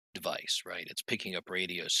device, right? It's picking up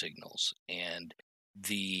radio signals. And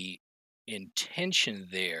the intention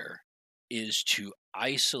there is to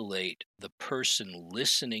isolate the person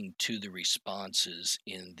listening to the responses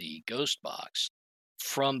in the ghost box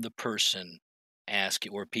from the person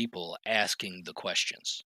asking or people asking the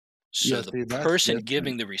questions. So Yeah, the see, that's person different.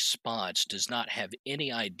 giving the response does not have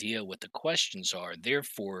any idea what the questions are.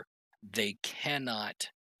 Therefore, they cannot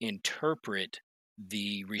interpret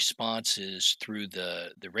the responses through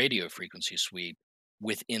the radio frequency sweep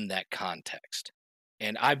within that context.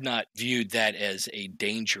 And I've not viewed that as a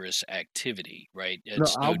dangerous activity, right? No,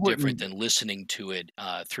 It's I no different wouldn't. than listening to it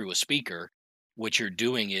through a speaker. What you're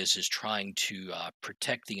doing is trying to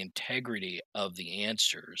protect the integrity of the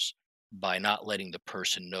answers by not letting the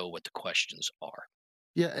person know what the questions are.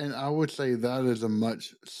 Yeah, and I would say that is a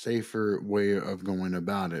much safer way of going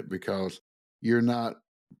about it because you're not,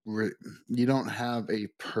 re- you don't have a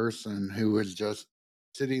person who is just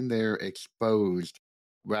sitting there exposed.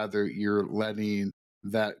 Rather, you're letting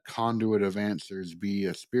that conduit of answers be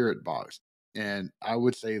a spirit box. And I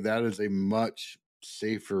would say that is a much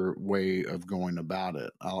safer way of going about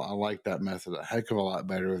it. I like that method a heck of a lot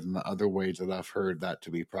better than the other ways that I've heard that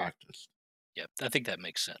to be practiced. Yeah, I think that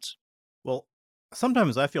makes sense. Well,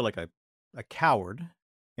 sometimes I feel like a coward,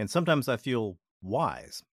 and sometimes I feel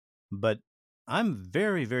wise. But I'm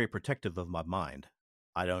very, very protective of my mind.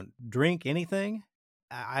 I don't drink anything.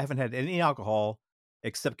 I haven't had any alcohol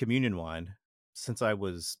except communion wine since I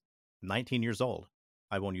was 19 years old.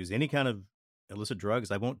 I won't use any kind of illicit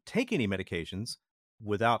drugs. I won't take any medications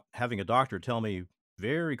without having a doctor tell me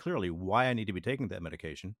very clearly why I need to be taking that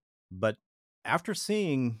medication. But after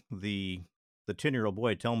seeing the 10-year-old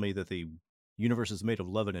boy tell me that the universe is made of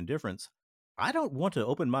love and indifference, I don't want to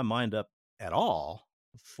open my mind up at all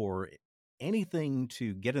for anything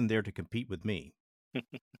to get in there to compete with me.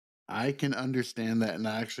 I can understand that, and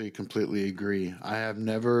I actually completely agree. I have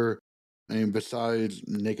never, I mean, besides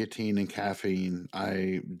nicotine and caffeine,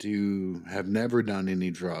 have never done any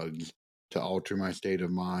drugs to alter my state of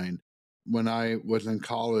mind. When I was in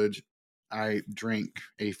college, I drank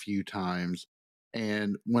a few times,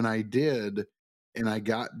 and when I did, and I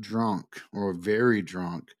got drunk or very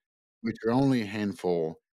drunk, which are only a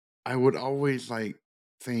handful, I would always like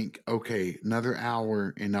think, okay, another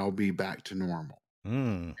hour and I'll be back to normal.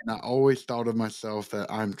 Mm. And I always thought of myself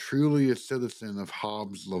that I'm truly a citizen of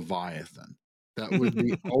Hobbes' Leviathan. That would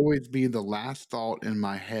be always be the last thought in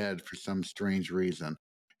my head for some strange reason.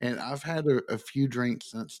 And I've had a few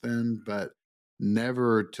drinks since then, but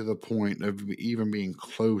never to the point of even being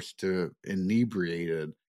close to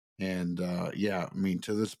inebriated. And yeah, I mean,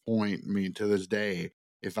 to this point, I mean, to this day,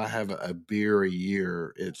 if I have a beer a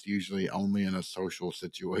year, it's usually only in a social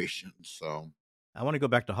situation. So, I want to go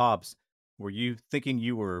back to Hobbes. Were you thinking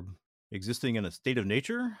you were existing in a state of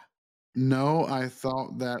nature? no, I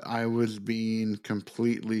thought that I was being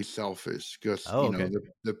completely selfish because, Oh, okay.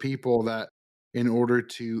 the people that, in order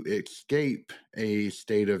to escape a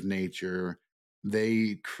state of nature,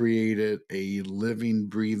 they created a living,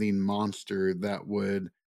 breathing monster that would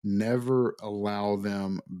never allow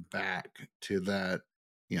them back to that,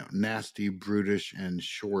 nasty, brutish, and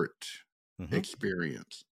short Hmm.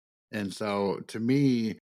 experience. And so to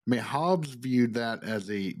me, I mean, Hobbes viewed that as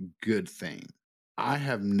a good thing. I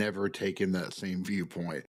have never taken that same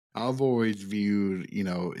viewpoint. I've always viewed,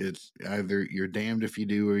 it's either you're damned if you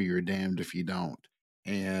do or you're damned if you don't.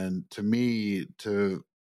 And to me, to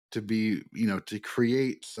be, to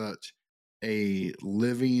create such a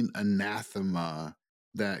living anathema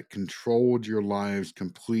that controlled your lives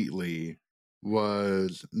completely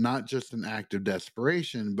was not just an act of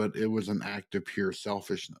desperation, but it was an act of pure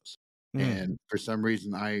selfishness. Mm, And for some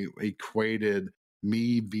reason, I equated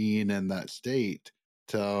me being in that state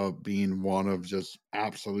to being one of just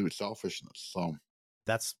absolute selfishness. So,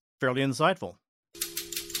 that's fairly insightful.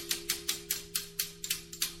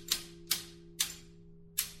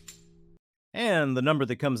 And the number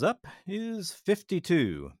that comes up is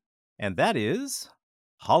 52, and that is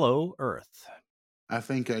Hollow Earth. I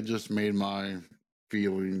think I just made my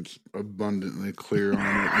feelings abundantly clear on it in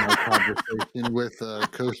our conversation with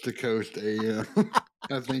Coast to Coast AM.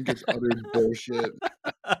 I think it's utter bullshit.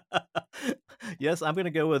 Yes, I'm going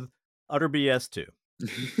to go with utter BS too.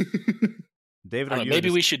 David, I don't know, maybe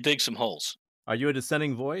we should dig some holes. are you a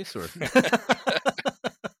dissenting voice or?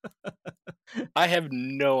 I have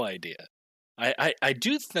no idea. I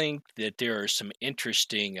do think that there are some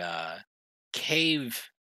interesting cave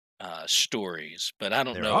stories, but I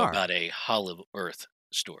don't There know are. about a hollow earth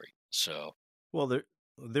story. So, Well,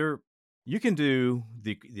 there you can do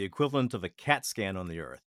the equivalent of a CAT scan on the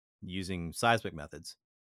Earth using seismic methods,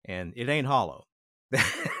 and it ain't hollow.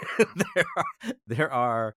 there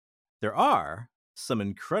are there are some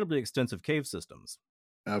incredibly extensive cave systems.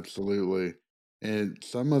 Absolutely. And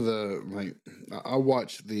some of the I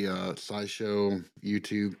watch the SciShow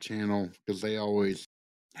YouTube channel because they always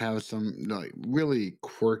have some like really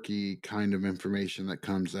quirky kind of information that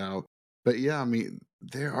comes out. But yeah, I mean,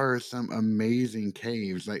 there are some amazing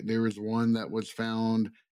caves. Like there was one that was found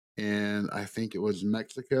in I think it was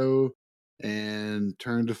Mexico, and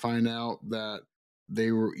turned to find out that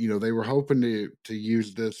they were hoping to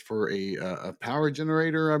use this for a power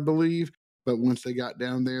generator, I believe, but once they got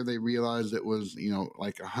down there, they realized it was,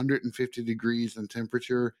 like 150 degrees in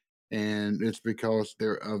temperature. And it's because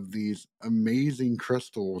they're of these amazing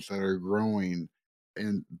crystals that are growing,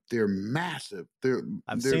 and they're massive.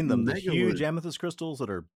 I've They're seen them, the huge megalith. amethyst crystals that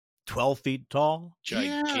are 12 feet tall.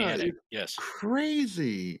 Yeah, gigantic. it's Yes.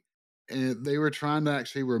 crazy. And they were trying to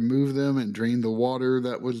actually remove them and drain the water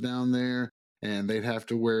that was down there. And they'd have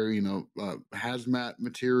to wear, hazmat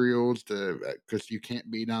materials because you can't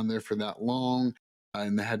be down there for that long.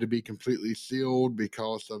 And they had to be completely sealed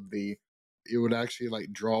because it would actually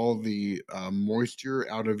like draw the moisture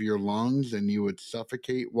out of your lungs and you would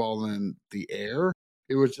suffocate while in the air.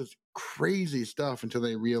 It was just crazy stuff until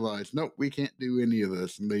they realized, nope, we can't do any of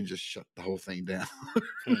this. And they just shut the whole thing down.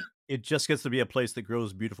 It just gets to be a place that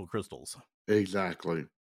grows beautiful crystals. Exactly.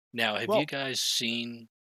 Now, have Well, you guys seen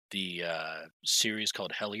the series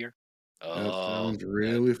called Hellier? That Oh, sounds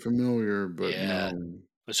really familiar, but yeah. no.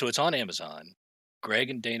 So it's on Amazon. Greg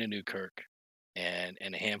and Dana Newkirk and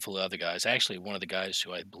a handful of other guys. Actually, one of the guys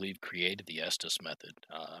who I believe created the Estes method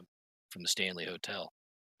from the Stanley Hotel.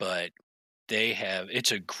 But they have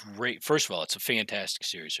it's a great. First of all, it's a fantastic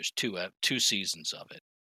series. There's two seasons of it.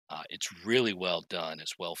 It's really well done.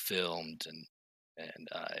 It's well filmed, and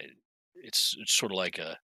it's sort of like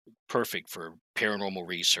a perfect for paranormal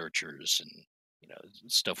researchers and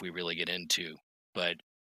stuff we really get into. But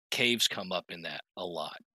caves come up in that a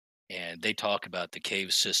lot, and they talk about the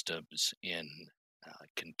cave systems in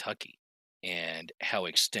Kentucky and how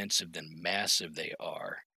extensive and massive they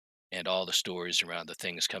are, and all the stories around the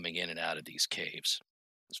things coming in and out of these caves.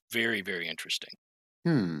 It's very, very interesting.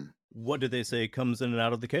 what did they say comes in and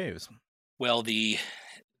out of the caves? Well, the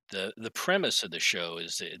premise of the show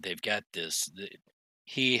is that they've got this.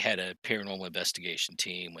 He had a paranormal investigation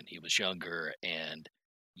team when he was younger, and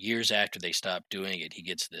years after they stopped doing it, he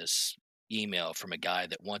gets this email from a guy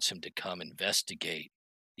that wants him to come investigate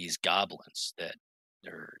these goblins that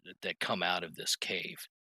come out of this cave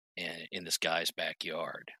and in this guy's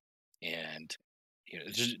backyard. And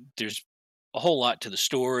there's a whole lot to the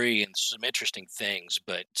story and some interesting things,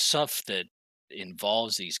 but stuff that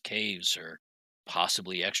involves these caves are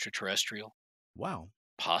possibly extraterrestrial, Wow.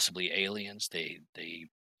 possibly aliens. They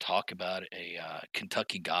talk about a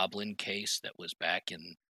Kentucky Goblin case that was back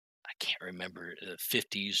in, I can't remember, the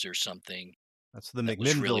 50s or something, That's the that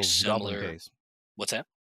was really McMinnville Goblin similar. case. What's that?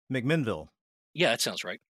 McMinnville. Yeah, that sounds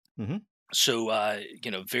right. Mm-hmm. So,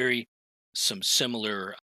 very some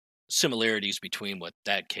similarities between what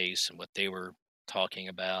that case and what they were talking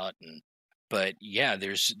about, but yeah,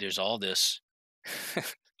 there's all this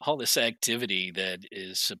all this activity that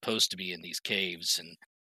is supposed to be in these caves, and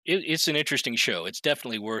it's an interesting show. It's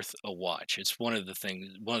definitely worth a watch. It's one of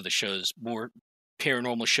the shows, more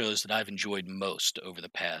paranormal shows that I've enjoyed most over the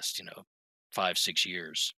past 5-6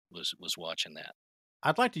 years was watching that.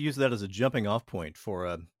 I'd like to use that as a jumping off point for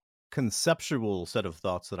a conceptual set of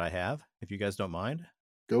thoughts that I have, if you guys don't mind.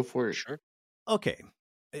 Go for it. Sure. Okay.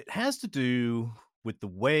 It has to do with the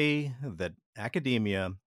way that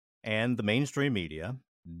academia and the mainstream media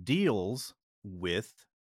deals with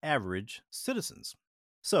average citizens.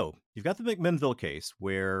 So, you've got the McMinnville case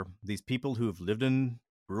where these people who have lived in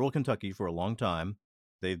rural Kentucky for a long time,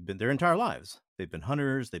 they've been their entire lives. They've been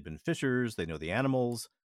hunters, they've been fishers, they know the animals,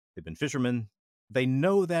 they've been fishermen. They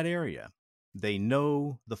know that area. They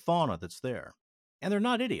know the fauna that's there. And they're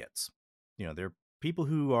not idiots. They're people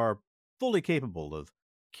who are fully capable of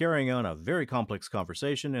carrying on a very complex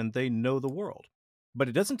conversation, and they know the world. But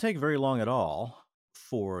it doesn't take very long at all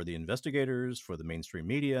for the investigators, for the mainstream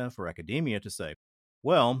media, for academia to say,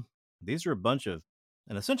 well, these are a bunch of,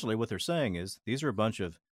 and essentially what they're saying is, these are a bunch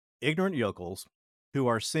of ignorant yokels who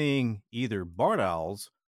are seeing either barred owls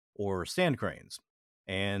or sand cranes.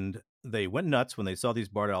 And they went nuts when they saw these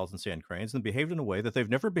barred owls and sand cranes and behaved in a way that they've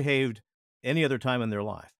never behaved any other time in their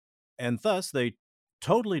life. And thus, they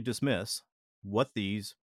totally dismiss what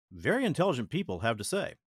these very intelligent people have to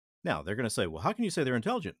say. Now, they're going to say, well, how can you say they're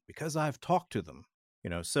intelligent? Because I've talked to them.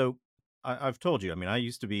 So I've told you,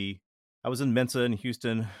 I was in Mensa in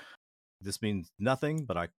Houston. This means nothing,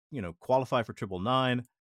 but I, qualify for 999,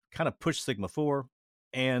 kind of push Sigma 4.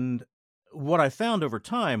 And what I found over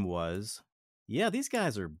time was, yeah, these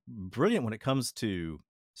guys are brilliant when it comes to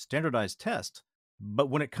standardized tests. But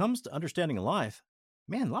when it comes to understanding life,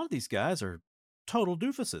 man, a lot of these guys are total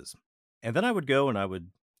doofuses. And then I would go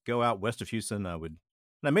out west of Houston. And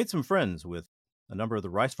I made some friends with a number of the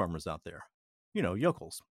rice farmers out there,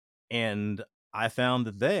 yokels. And I found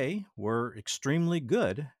that they were extremely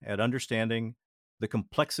good at understanding the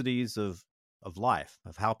complexities of life,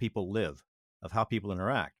 of how people live, of how people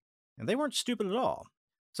interact. And they weren't stupid at all.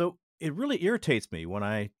 So it really irritates me when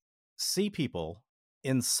I see people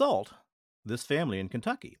insult this family in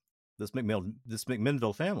Kentucky, this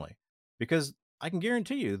McMinnville family, because I can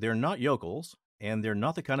guarantee you they're not yokels, and they're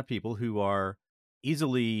not the kind of people who are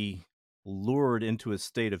easily lured into a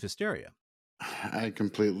state of hysteria. I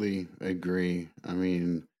completely agree.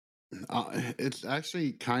 It's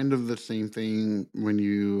actually kind of the same thing when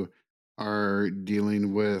you are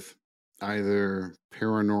dealing with either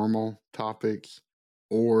paranormal topics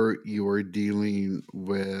or you are dealing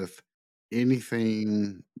with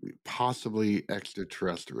anything possibly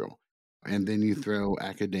extraterrestrial. And then you throw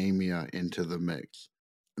academia into the mix.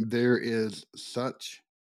 There is such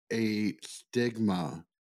a stigma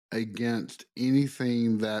against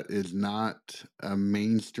anything that is not a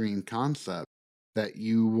mainstream concept that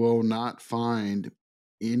you will not find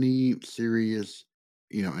any serious,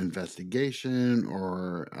 investigation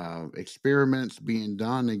or experiments being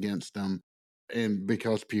done against them, and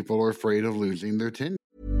because people are afraid of losing their tenure.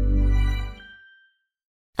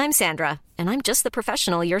 I'm Sandra, and I'm just the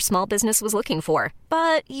professional your small business was looking for.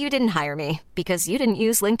 But you didn't hire me because you didn't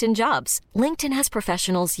use LinkedIn Jobs. LinkedIn has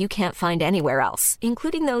professionals you can't find anywhere else,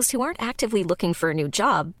 including those who aren't actively looking for a new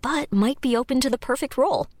job, but might be open to the perfect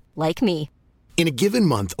role, like me. In a given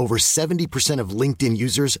month, over 70% of LinkedIn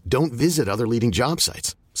users don't visit other leading job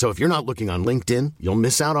sites. So if you're not looking on LinkedIn, you'll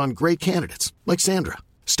miss out on great candidates like Sandra.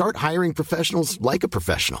 Start hiring professionals like a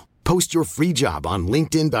professional. Post your free job on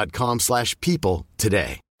linkedin.com/people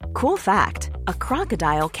today. Cool fact, a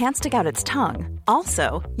crocodile can't stick out its tongue.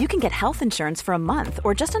 Also, you can get health insurance for a month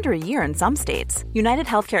or just under a year in some states. United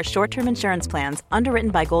Healthcare short-term insurance plans, underwritten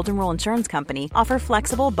by Golden Rule Insurance Company, offer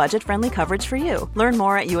flexible, budget-friendly coverage for you. Learn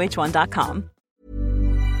more at uh1.com.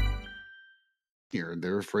 Here,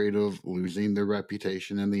 they're afraid of losing their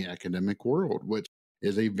reputation in the academic world, which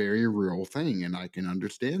is a very real thing, and I can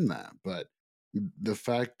understand that. But the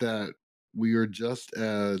fact that we are just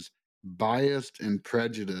as biased and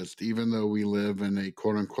prejudiced, even though we live in a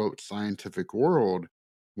quote unquote scientific world,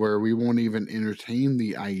 where we won't even entertain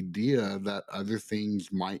the idea that other things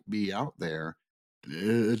might be out there.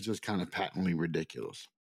 It's just kind of patently ridiculous.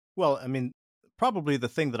 Well, I mean, probably the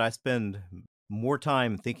thing that I spend more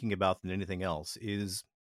time thinking about than anything else is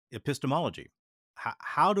epistemology.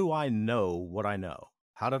 How do I know what I know?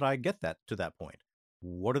 How did I get that to that point?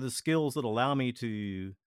 What are the skills that allow me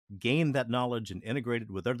to gain that knowledge and integrate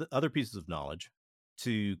it with other pieces of knowledge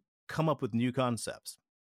to come up with new concepts?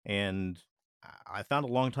 And I found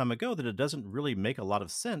a long time ago that it doesn't really make a lot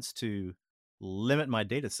of sense to limit my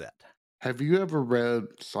data set. Have you ever read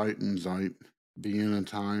Sight and Zeit, Being in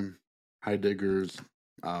Time, Heidegger's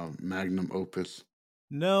magnum opus?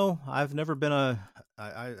 No, I've never been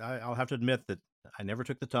I'll have to admit that I never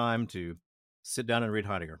took the time to sit down and read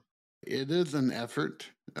Heidegger. It is an effort.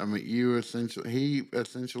 I mean, he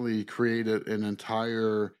essentially created an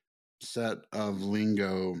entire set of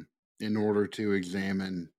lingo in order to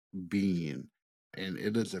examine being, and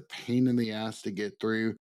it is a pain in the ass to get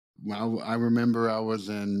through. Well, I remember I was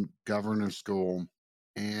in governor school,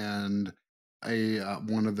 and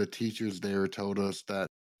one of the teachers there told us that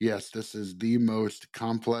yes, this is the most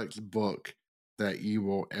complex book that you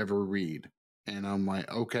will ever read. And I'm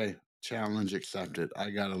like, okay, challenge accepted. I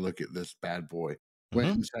got to look at this bad boy.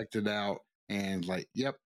 Went and checked it out, and like,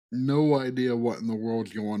 yep, no idea what in the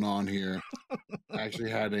world's going on here. I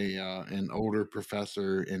actually had an older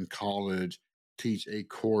professor in college teach a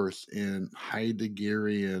course in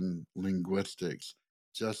Heideggerian linguistics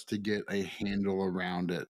just to get a handle around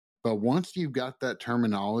it. But once you've got that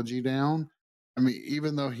terminology down, I mean,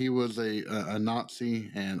 even though he was a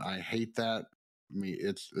Nazi, and I hate that. I mean,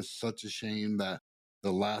 it's such a shame that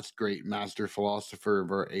the last great master philosopher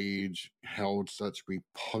of our age held such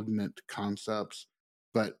repugnant concepts.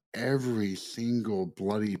 But every single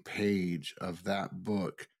bloody page of that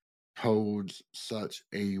book holds such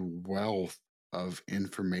a wealth of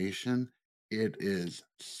information. It is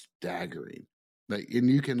staggering. Like, and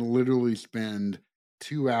you can literally spend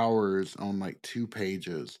 2 hours on like 2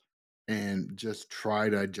 pages and just try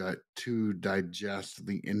to digest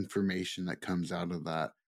the information that comes out of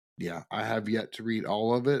that. Yeah, I have yet to read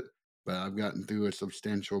all of it, but I've gotten through a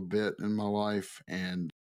substantial bit in my life, and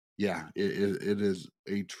yeah, it is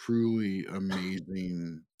a truly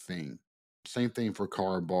amazing thing. Same thing for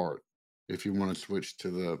Karl Barth, if you want to switch to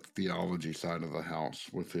the theology side of the house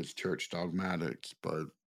with his church dogmatics. But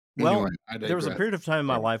Well, anyway, I there was a digress. period of time in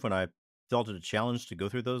my Sorry. life when I felt it a challenge to go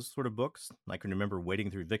through those sort of books. I can remember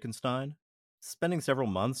wading through Wittgenstein, spending several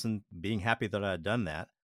months and being happy that I had done that.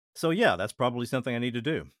 So, yeah, that's probably something I need to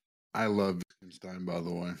do. I love Wittgenstein, by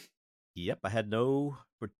the way. Yep, I had no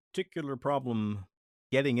particular problem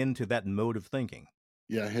getting into that mode of thinking.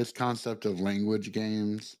 Yeah, his concept of language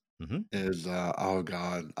games Mm-hmm. is oh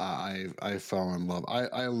god, I fell in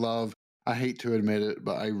love. I hate to admit it,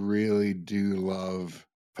 but I really do love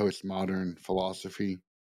postmodern philosophy.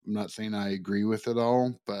 I'm not saying I agree with it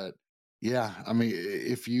all, but yeah, I mean,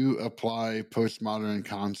 if you apply postmodern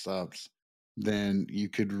concepts, then you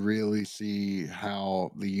could really see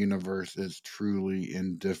how the universe is truly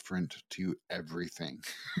indifferent to everything.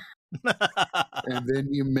 And then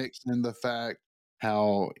you mix in the fact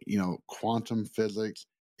how, quantum physics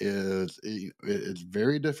it's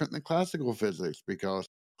very different than classical physics, because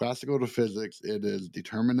classical to physics, it is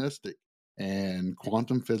deterministic, and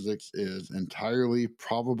quantum physics is entirely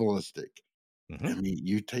probabilistic. Mm-hmm. I mean,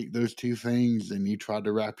 you take those two things and you try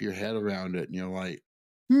to wrap your head around it, and you're like,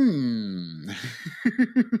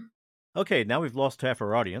 Okay, now we've lost half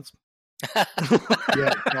our audience.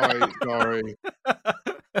 Yeah, sorry.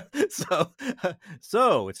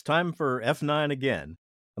 So it's time for F9 again.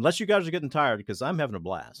 Unless you guys are getting tired, because I'm having a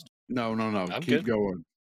blast. No, I'm keep good. going.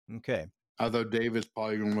 Okay. Although David's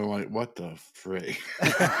probably going to be like, what the frick?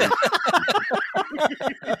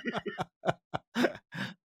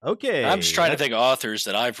 Okay. I'm just trying to think of authors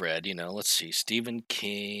that I've read. Let's see, Stephen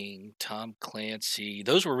King, Tom Clancy.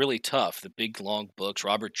 Those were really tough. The big long books.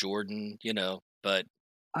 Robert Jordan. But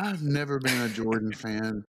I've never been a Jordan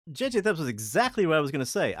fan. JJ, that was exactly what I was going to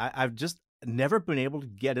say. I've just never been able to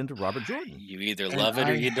get into Robert Jordan. you either And love it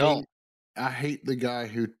or you don't. I hate the guy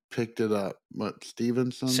who picked it up. What,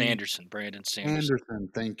 Stevenson? Brandon Sanderson. Anderson,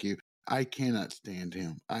 thank you. I cannot stand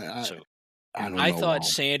him. I don't know. I thought why.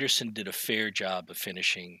 Sanderson did a fair job of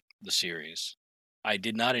finishing the series. I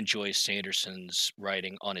did not enjoy Sanderson's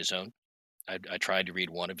writing on his own. I tried to read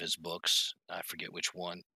one of his books. I forget which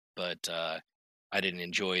one, but I didn't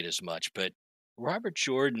enjoy it as much. But Robert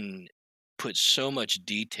Jordan put so much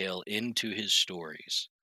detail into his stories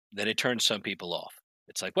that it turned some people off.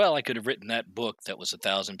 It's like, well, I could have written that book that was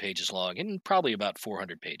 1,000 pages long in probably about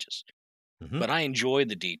 400 pages. but I enjoy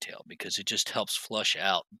the detail because it just helps flush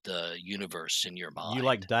out the universe in your mind. You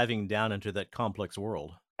like diving down into that complex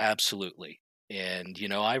world. Absolutely. And,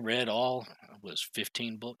 I read all, was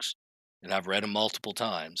 15 books, and I've read them multiple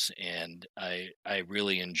times. And I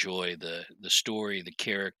really enjoy the story, the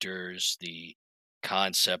characters, the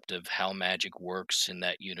concept of how magic works in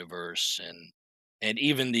that universe, and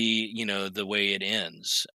even the way it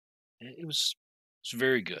ends. It's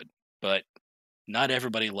very good, but not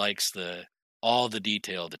everybody likes all the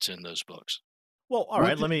detail that's in those books. Well, all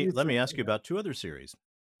right. Let me ask you about two other series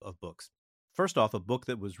of books. First off, a book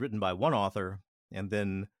that was written by one author, and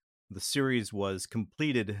then the series was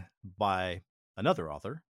completed by another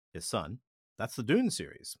author, his son. That's the Dune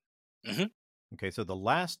series. Mm-hmm. Okay, so the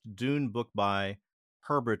last Dune book by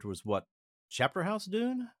Herbert was what? Chapter House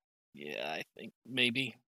Dune? Yeah, I think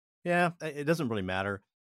maybe. Yeah, it doesn't really matter.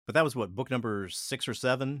 But that was what, book number 6 or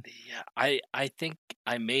 7? Yeah, I think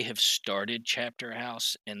I may have started Chapter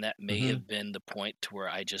House, and that may have been the point to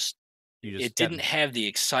where it didn't have the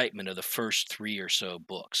excitement of the first 3 or so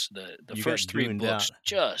books. The first 3 books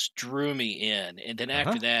just drew me in, and then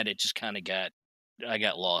after that, it just kind of I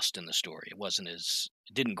got lost in the story. It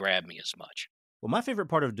didn't grab me as much. Well, my favorite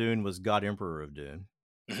part of Dune was God Emperor of Dune.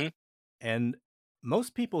 Mm-hmm. And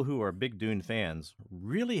most people who are big Dune fans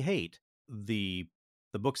really hate the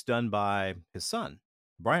books done by his son,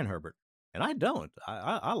 Brian Herbert, and I don't.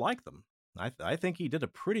 I like them. I think he did a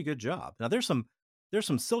pretty good job. Now there's some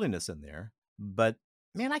silliness in there, but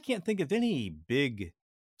man, I can't think of any big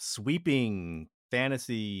sweeping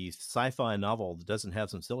fantasy sci-fi novel that doesn't have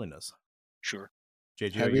some silliness. Sure.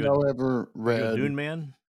 JJ, have you ever read a Dune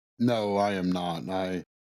man? No, I am not.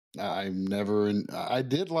 I'm never. I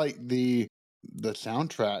did like the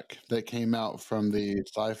soundtrack that came out from the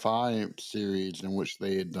sci-fi series in which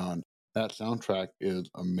they had done. That soundtrack is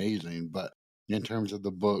amazing, but in terms of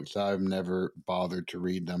the books, I've never bothered to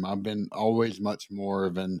read them. I've been always much more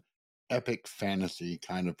of an epic fantasy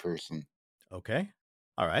kind of person. Okay.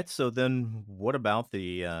 All right. So then what about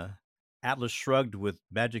the Atlas Shrugged with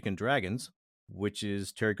Magic and Dragons, which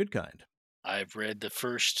is Terry Goodkind? I've read the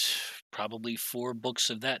first probably 4 books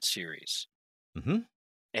of that series. Mm-hmm.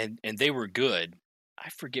 And they were good. I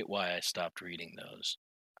forget why I stopped reading those.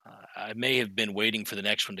 I may have been waiting for the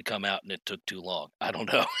next one to come out, and it took too long. I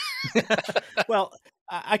don't know. Well,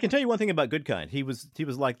 I can tell you one thing about Goodkind. He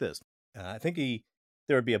was like this. I think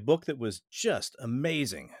there would be a book that was just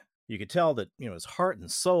amazing. You could tell that his heart and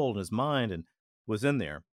soul and his mind and was in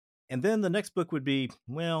there. And then the next book would be,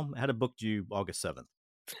 well, I had a book due August 7th.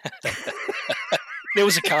 There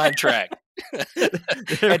was a contract. I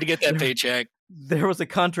had to get that paycheck. There was a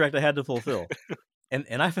contract I had to fulfill.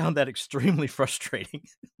 And I found that extremely frustrating.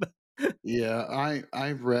 Yeah,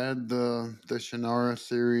 I read the Shannara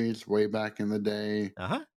series way back in the day.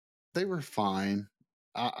 Uh-huh. They were fine.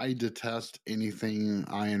 I detest anything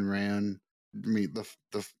Ayn Rand. I mean,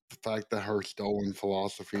 the fact that her stolen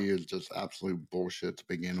philosophy is just absolute bullshit to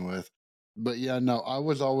begin with. But yeah, no, I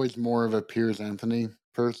was always more of a Piers Anthony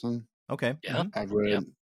person. Okay. Yeah. I've read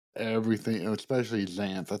everything, especially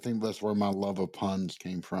Xanth. I think that's where my love of puns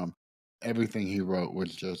came from. Everything he wrote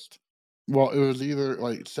was just, well, it was either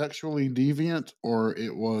like sexually deviant or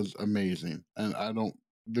it was amazing. And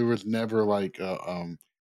there was never like a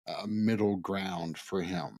middle ground for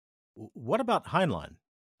him. What about Heinlein?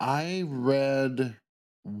 I read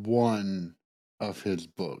one of his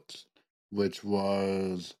books, which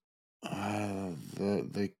was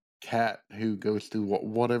the cat who goes through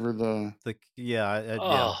whatever the yeah.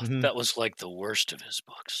 That was like the worst of his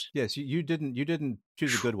books. Yes, you didn't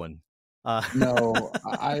choose a good one. No,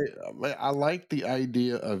 I like the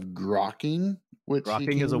idea of grokking, which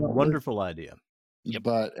grokking is a wonderful idea. Yep.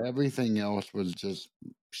 But everything else was just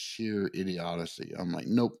sheer idiocy. I'm like,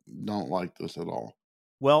 nope, don't like this at all.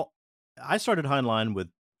 Well, I started Heinlein with,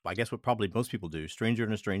 I guess what probably most people do, Stranger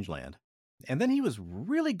in a Strange Land. And then he was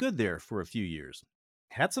really good there for a few years.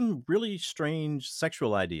 Had some really strange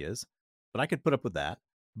sexual ideas, but I could put up with that.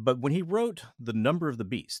 But when he wrote The Number of the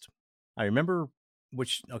Beast, I remember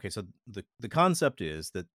so the concept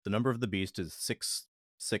is that the number of the beast is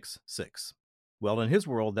 666. Well, in his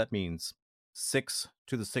world, that means 6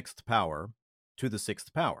 to the 6th power to the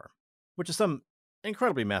 6th power, which is some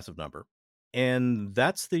incredibly massive number. And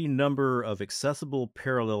that's the number of accessible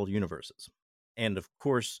parallel universes. And of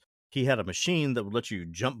course, he had a machine that would let you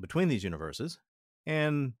jump between these universes,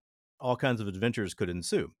 and all kinds of adventures could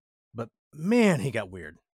ensue. But man, he got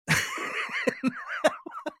weird.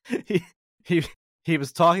 He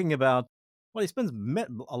was talking about, well, he spends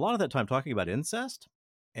a lot of that time talking about incest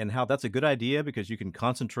and how that's a good idea because you can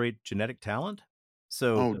concentrate genetic talent.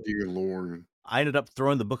 So, oh dear Lord. I ended up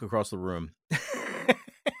throwing the book across the room.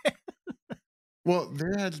 Well,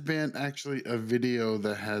 there has been actually a video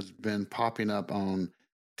that has been popping up on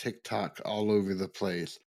TikTok all over the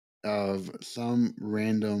place of some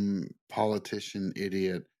random politician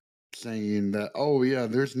idiot saying that, oh, yeah,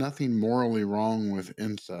 there's nothing morally wrong with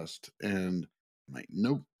incest. And I'm like,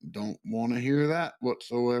 nope, don't want to hear that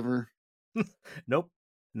whatsoever. Nope.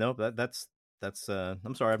 That's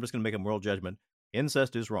I'm sorry, I'm just gonna make a moral judgment.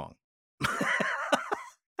 Incest is wrong.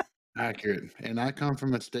 Accurate. And I come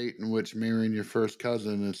from a state in which marrying your first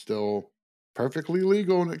cousin is still perfectly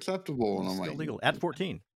legal and acceptable. And I'm Still like, legal at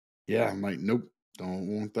 14. yeah, I'm like, nope, don't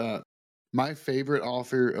want that. My favorite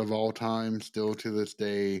author of all time, still to this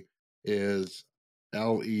day, is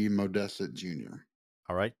L.E. Modesett Jr.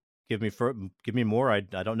 All right. Give me more. I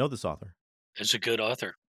don't know this author. It's a good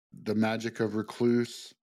author. The Magic of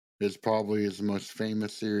Recluse is probably his most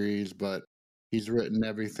famous series, but he's written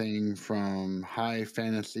everything from high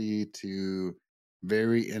fantasy to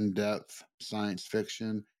very in-depth science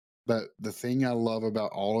fiction. But the thing I love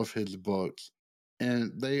about all of his books,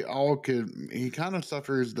 and he kind of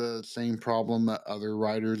suffers the same problem that other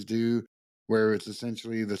writers do, where it's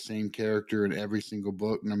essentially the same character in every single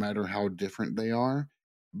book, no matter how different they are.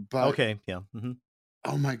 But Okay, yeah. Mm-hmm.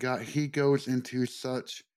 oh my God, he goes into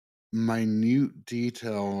such minute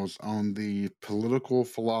details on the political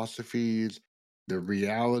philosophies, the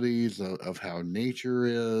realities of how nature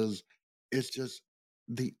is. It's just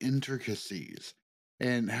the intricacies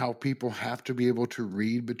and how people have to be able to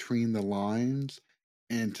read between the lines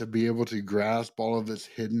and to be able to grasp all of this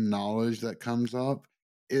hidden knowledge that comes up.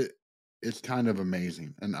 It it's kind of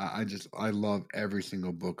amazing, and I love every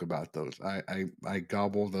single book about those. I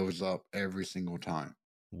gobble those up every single time.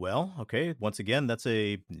 Well, okay. Once again, that's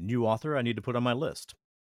a new author I need to put on my list.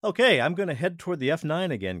 Okay, I'm going to head toward the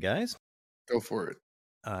F9 again, guys. Go for it.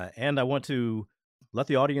 And I want to let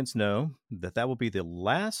the audience know that will be the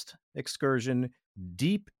last excursion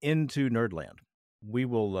deep into Nerdland.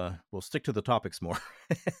 We'll stick to the topics more.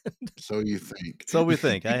 So you think? So we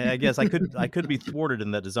think. I guess I could be thwarted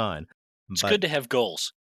in that design. It's good to have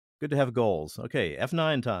goals. Good to have goals. Okay,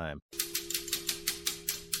 F9 time.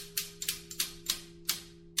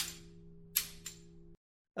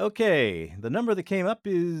 Okay, the number that came up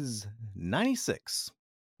is 96,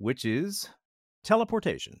 which is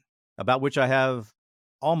teleportation, about which I have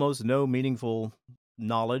almost no meaningful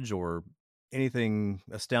knowledge or anything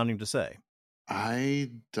astounding to say.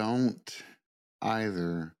 I don't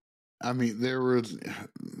either. I mean,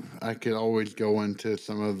 I could always go into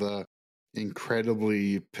some of the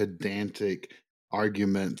incredibly pedantic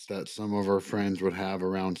arguments that some of our friends would have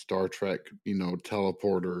around Star Trek,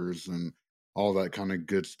 teleporters and all that kind of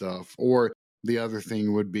good stuff. Or the other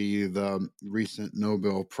thing would be the recent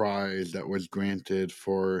Nobel Prize that was granted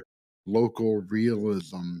for local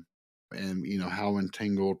realism and, how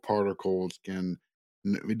entangled particles can.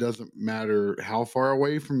 It doesn't matter how far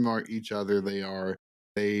away from each other they are.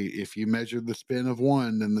 If you measure the spin of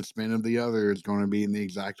one, then the spin of the other is going to be in the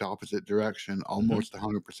exact opposite direction almost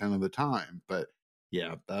 100% of the time. But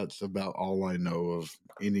yeah, that's about all I know of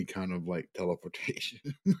any kind of like teleportation.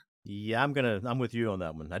 Yeah, I'm with you on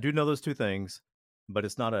that one. I do know those two things, but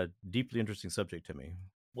it's not a deeply interesting subject to me.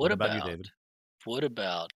 What about you, David? What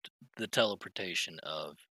about the teleportation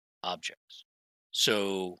of objects?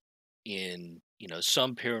 So in,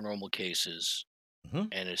 some paranormal cases,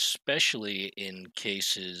 and especially in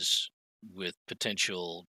cases with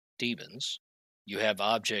potential demons, you have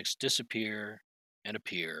objects disappear and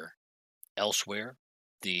appear elsewhere.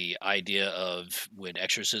 The idea of when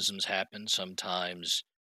exorcisms happen, sometimes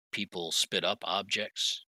people spit up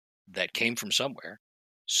objects that came from somewhere.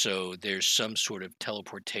 So there's some sort of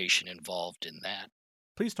teleportation involved in that.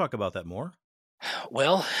 Please talk about that more.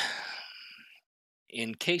 Well,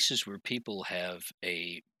 in cases where people have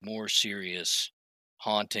a more serious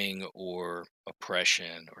haunting or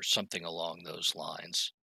oppression or something along those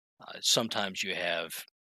lines, sometimes you have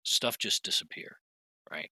stuff just disappear,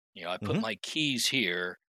 right? I put my keys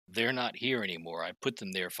here. They're not here anymore. I put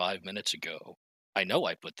them there 5 minutes ago. I know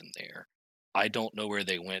I put them there. I don't know where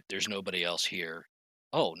they went. There's nobody else here.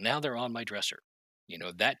 Oh, now they're on my dresser.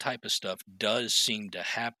 That type of stuff does seem to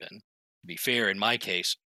happen. To be fair, in my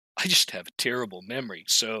case, I just have a terrible memory.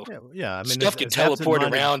 So yeah, I mean, stuff can teleport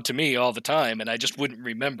around to me all the time, and I just wouldn't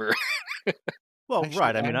remember. Well, actually,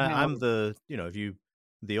 right. I mean, I'm the,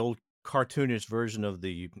 the old cartoonish version of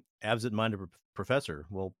the absent-minded professor.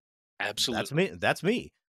 Well, absolutely. That's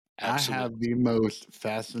me. Absolutely. I have the most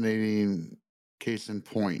fascinating case in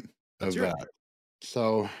point of that.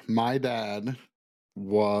 So my dad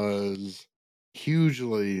was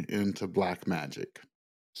hugely into black magic.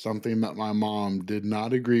 something that my mom did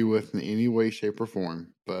not agree with in any way, shape, or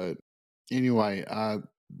form. But anyway,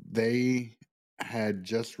 they had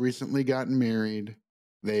just recently gotten married.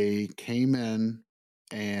 They came in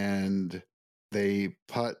and they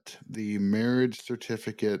put the marriage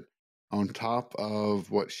certificate on top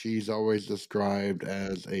of what she's always described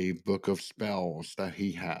as a book of spells that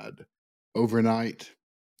he had. Overnight,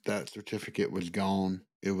 that certificate was gone.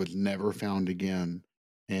 It was never found again.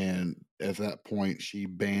 And at that point, she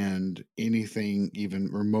banned anything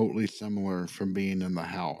even remotely similar from being in the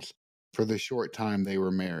house for the short time they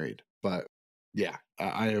were married. But yeah,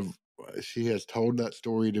 I have, she has told that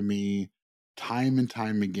story to me time and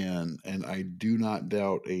time again, and I do not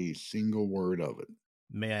doubt a single word of it.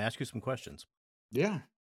 May I ask you some questions? Yeah.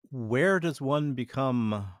 Where does one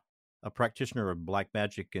become a practitioner of black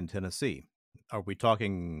magic in Tennessee? Are we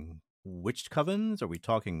talking witch covens? Are we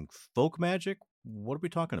talking folk magic? What are we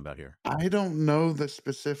talking about here? I don't know the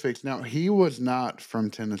specifics. Now, he was not from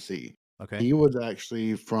Tennessee. Okay. He was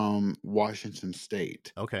actually from Washington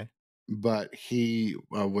State, Okay. but he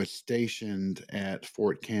was stationed at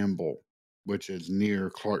Fort Campbell, which is near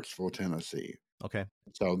Clarksville, Tennessee. Okay.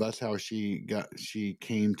 So that's how she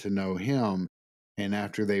came to know him. And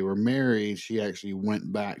after they were married, she actually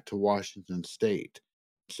went back to Washington State.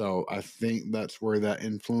 So I think that's where that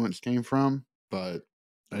influence came from. But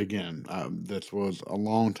again, this was a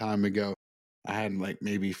long time ago. I had like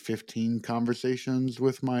maybe 15 conversations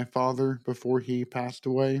with my father before he passed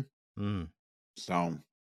away. Mm. So,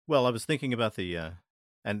 Well, I was thinking about the,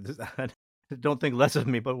 and don't think less of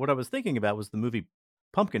me, but what I was thinking about was the movie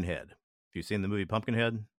Pumpkinhead. Have you seen the movie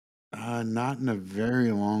Pumpkinhead? not in a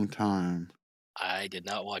very long time. I did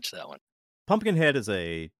not watch that one. Pumpkinhead is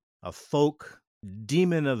a folk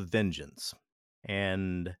demon of vengeance.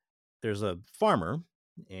 And there's a farmer,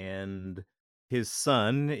 and his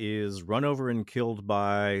son is run over and killed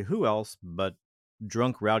by who else but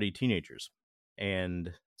drunk, rowdy teenagers.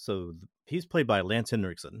 And so he's played by Lance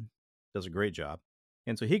Henriksen, does a great job.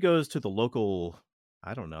 And so he goes to the local,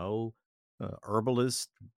 I don't know, herbalist,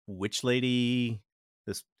 witch lady,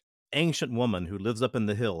 this ancient woman who lives up in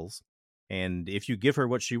the hills. And if you give her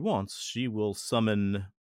what she wants, she will summon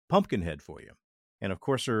Pumpkinhead for you. And of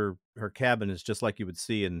course, her cabin is just like you would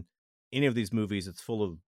see in any of these movies. It's full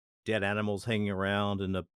of dead animals hanging around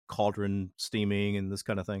and a cauldron steaming and this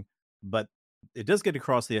kind of thing. But it does get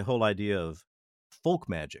across the whole idea of folk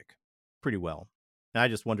magic pretty well. And I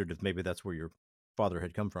just wondered if maybe that's where your father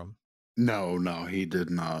had come from. No, he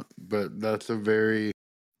did not. But that's a very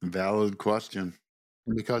valid question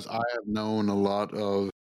because I have known a lot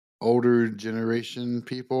of older generation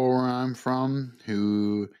people where I'm from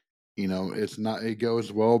who, it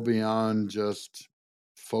goes well beyond just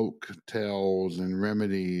folk tales and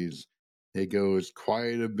remedies. It goes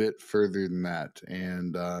quite a bit further than that.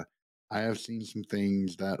 And I have seen some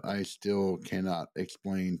things that I still cannot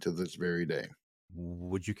explain to this very day.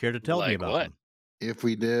 Would you care to tell me Like about what? them? If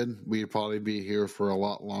we did, we'd probably be here for a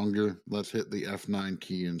lot longer. Let's hit the F9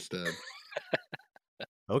 key instead.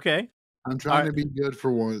 Okay. I'm trying to be good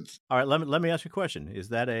for once. All right. Let me ask you a question. Is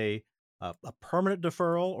that a permanent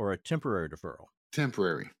deferral or a temporary deferral?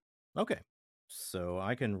 Temporary. Okay. So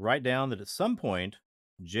I can write down that at some point,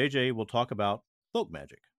 JJ will talk about folk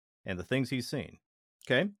magic and the things he's seen.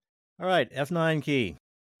 Okay. All right. F9 key.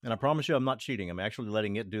 And I promise you, I'm not cheating. I'm actually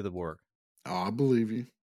letting it do the work. Oh, I believe you.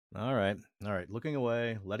 All right. Looking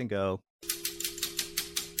away, letting go.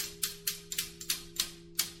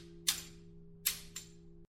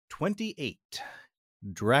 $28.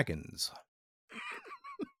 Dragons.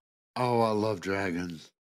 Oh, I love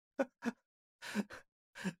dragons.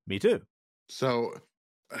 Me too. So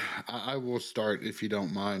I will start if you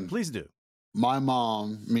don't mind. Please do. My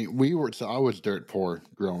mom, I was dirt poor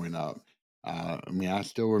growing up. I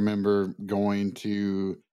still remember going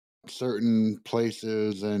to certain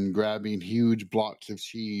places and grabbing huge blocks of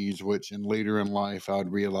cheese, which later in life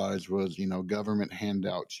I'd realize was, government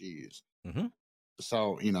handout cheese. Mm-hmm.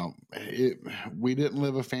 So, we didn't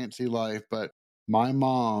live a fancy life, but my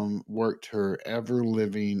mom worked her ever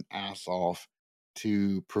living ass off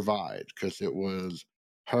to provide because it was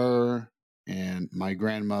her and my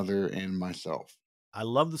grandmother and myself. I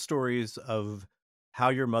love the stories of how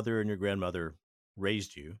your mother and your grandmother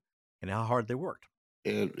raised you and how hard they worked.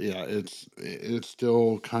 It's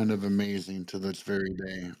still kind of amazing to this very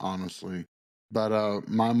day, honestly. But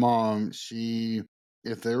my mom,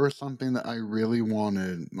 if there was something that I really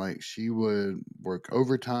wanted, like she would work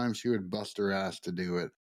overtime, she would bust her ass to do it.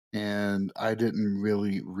 And I didn't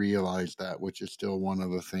really realize that, which is still one of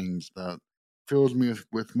the things that fills me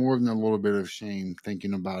with more than a little bit of shame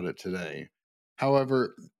thinking about it today.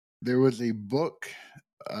 However, there was a book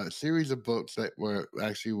a series of books that were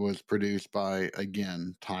actually was produced by,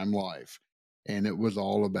 again, Time Life, and it was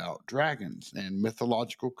all about dragons and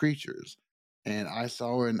mythological creatures. And I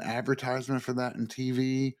saw an advertisement for that in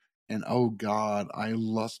TV, and oh God, I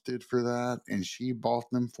lusted for that. And she bought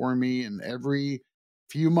them for me, and every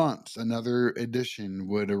few months another edition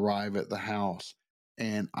would arrive at the house,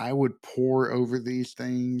 and I would pore over these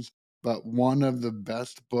things. But one of the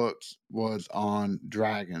best books was on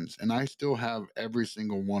dragons, and I still have every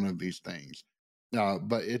single one of these things.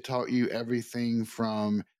 But it taught you everything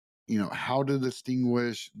from, how to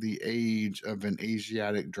distinguish the age of an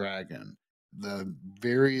Asiatic dragon, the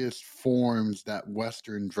various forms that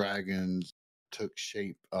Western dragons took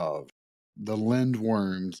shape of, the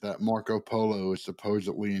lindworms that Marco Polo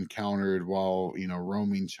supposedly encountered while,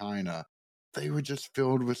 roaming China. They were just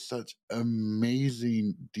filled with such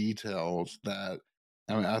amazing details that,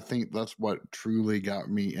 I mean, I think that's what truly got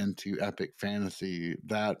me into epic fantasy.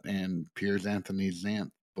 That and Piers Anthony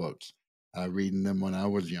Xanth books, reading them when I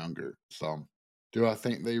was younger. So, do I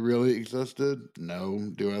think they really existed?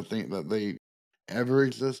 No. Do I think that they ever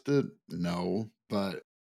existed? No. But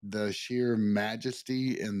the sheer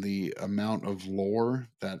majesty and the amount of lore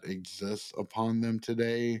that exists upon them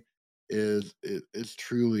today is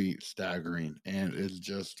truly staggering, and is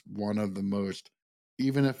just one of the most,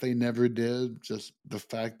 even if they never did, just the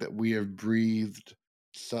fact that we have breathed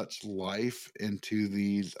such life into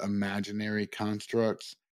these imaginary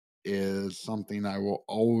constructs is something I will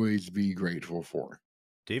always be grateful for.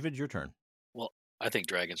 David, your turn. Well, I think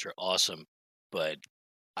dragons are awesome, but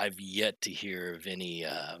I've yet to hear of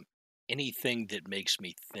anything that makes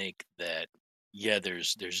me think that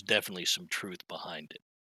there's definitely some truth behind it.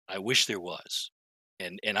 I wish there was,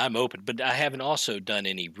 and I'm open, but I haven't also done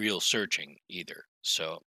any real searching either.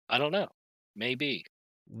 So I don't know. Maybe.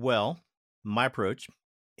 Well, my approach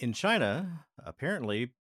in China,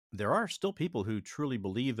 apparently, there are still people who truly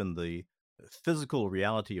believe in the physical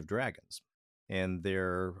reality of dragons. And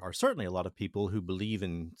there are certainly a lot of people who believe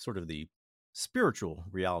in sort of the spiritual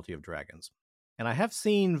reality of dragons. And I have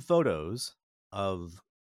seen photos of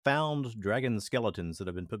found dragon skeletons that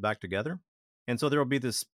have been put back together. And so there will be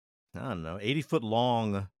this, I don't know, 80-foot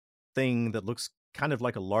long thing that looks kind of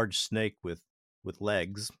like a large snake with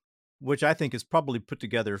legs, which I think is probably put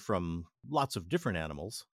together from lots of different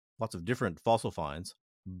animals, lots of different fossil finds,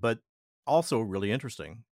 but also really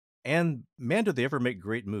interesting. And man, did they ever make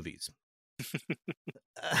great movies.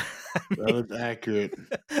 That is accurate.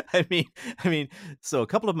 I mean, so a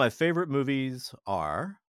couple of my favorite movies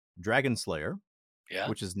are Dragon Slayer, Yeah.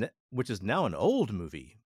 which is now an old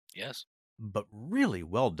movie. Yes. But really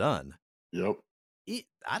well done. Yep.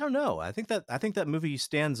 I don't know. I think that movie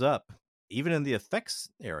stands up even in the effects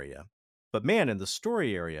area. But man, in the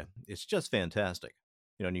story area, it's just fantastic.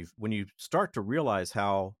 And when you start to realize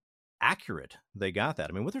how accurate they got that.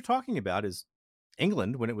 I mean, what they're talking about is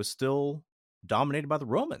England when it was still dominated by the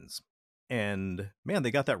Romans. And man,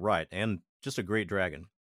 they got that right. And just a great dragon.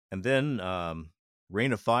 And then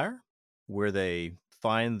Reign of Fire, where they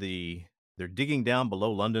find they're digging down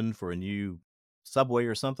below London for a new subway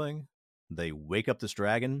or something. They wake up this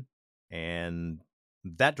dragon, and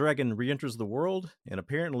that dragon re-enters the world. And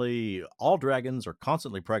apparently all dragons are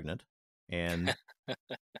constantly pregnant. And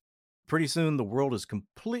pretty soon the world is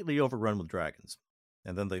completely overrun with dragons.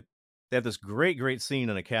 And then they have this great, great scene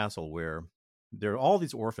in a castle where there are all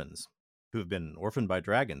these orphans who have been orphaned by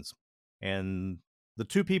dragons. And the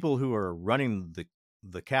two people who are running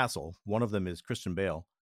the castle, one of them is Christian Bale.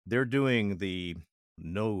 They're doing the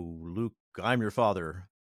 "No, Luke, I'm your father"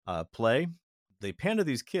 play. They pan to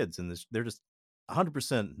these kids, and they're just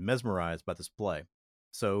 100% mesmerized by this play.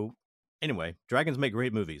 So, anyway, dragons make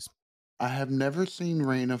great movies. I have never seen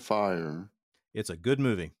Reign of Fire. It's a good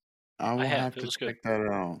movie. I will have It to was good. check that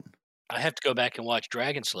out. I have to go back and watch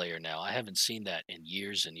Dragon Slayer now. I haven't seen that in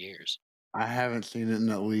years and years. I haven't seen it in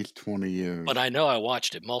at least 20 years. But I know I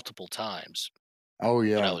watched it multiple times. Oh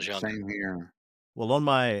when I yeah, was younger. same here. Well, on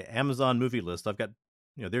my Amazon movie list, I've got,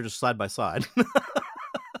 they're just side by side.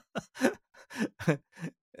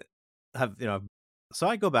 So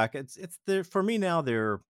I go back. It's there for me now.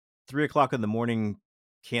 They're 3:00 in the morning,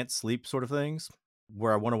 can't sleep sort of things,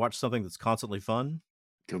 where I want to watch something that's constantly fun.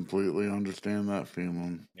 Completely understand that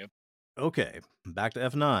feeling. Yep. Okay, back to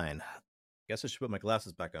F9. Guess I should put my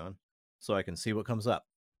glasses back on so I can see what comes up.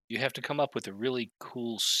 You have to come up with a really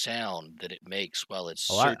cool sound that it makes while it's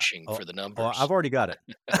searching for the numbers. Oh, I've already got it.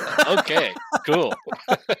 Okay, cool.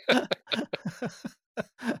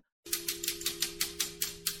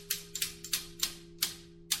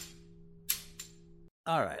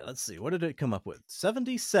 All right, let's see. What did it come up with?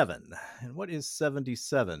 77. And what is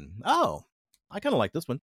 77? Oh, I kind of like this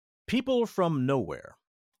one. People from Nowhere,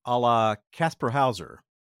 a la Casper Hauser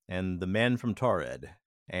and The Man from Tared,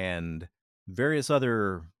 and various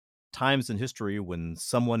other times in history when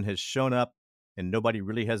someone has shown up and nobody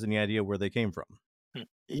really has any idea where they came from.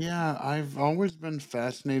 Yeah, I've always been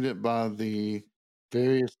fascinated by the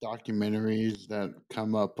various documentaries that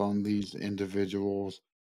come up on these individuals.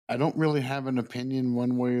 I don't really have an opinion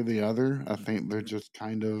one way or the other. I think they're just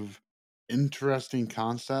kind of interesting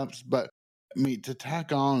concepts. But I mean, to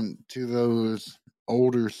tack on to those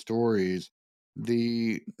older stories,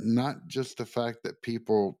 the not just the fact that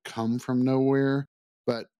people come from nowhere,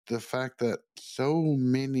 but the fact that so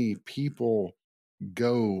many people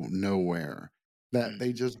go nowhere, that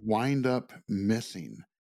they just wind up missing.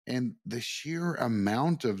 And the sheer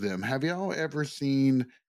amount of them. Have y'all ever seen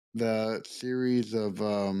the series of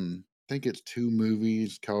I think it's two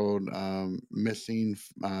movies called Missing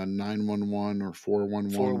 911 or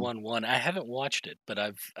 411? 411. I haven't watched it, but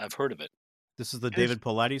I've heard of it. This is the It's David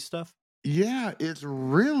Paulides stuff? Yeah, it's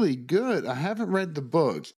really good. I haven't read the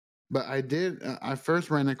books, but I did. I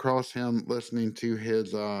first ran across him listening to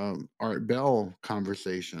his Art Bell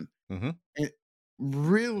conversation. Mm-hmm. It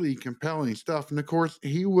really compelling stuff. And of course,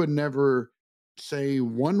 he would never say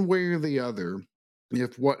one way or the other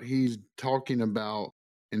if what he's talking about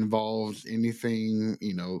involves anything,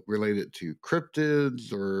 related to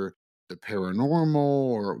cryptids or the paranormal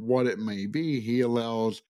or what it may be. He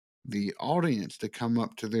allows the audience to come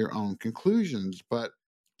up to their own conclusions. But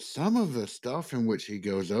some of the stuff in which he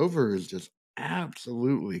goes over is just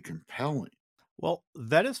absolutely compelling. Well,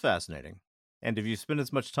 that is fascinating. And if you spend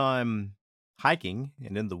as much time hiking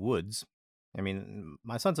and in the woods, I mean,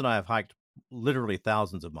 my sons and I have hiked literally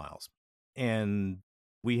thousands of miles. And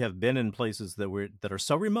we have been in places that are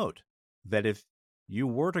so remote that if you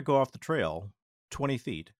were to go off the trail 20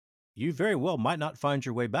 feet, you very well might not find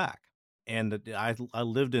your way back. And I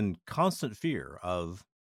lived in constant fear of,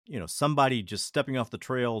 somebody just stepping off the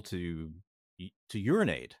trail to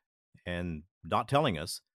urinate and not telling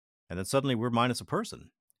us. And then suddenly we're minus a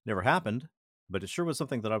person. Never happened, but it sure was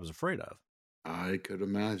something that I was afraid of. I could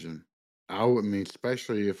imagine. I would mean,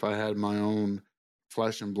 especially if I had my own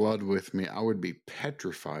flesh and blood with me, I would be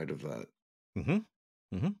petrified of that. Mm-hmm.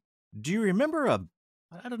 Mm-hmm. Do you remember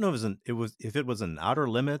I don't know if it was an Outer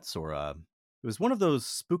Limits or it was one of those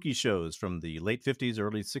spooky shows from the late 50s,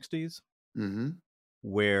 early 60s, Mm-hmm.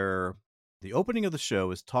 where the opening of the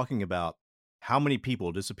show is talking about how many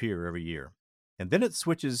people disappear every year. And then it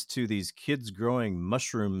switches to these kids growing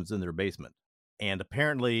mushrooms in their basement. And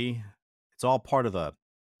apparently it's all part of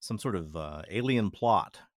some sort of alien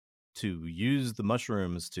plot to use the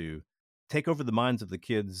mushrooms to take over the minds of the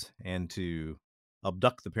kids and to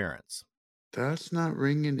abduct the parents. That's not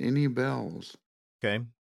ringing any bells. Okay.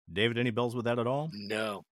 David, any bells with that at all?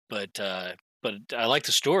 No, but I like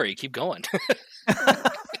the story. Keep going.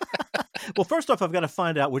 Well, first off, I've got to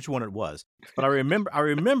find out which one it was. But I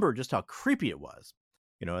remember just how creepy it was.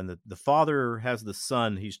 And the father has the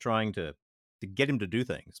son. He's trying to get him to do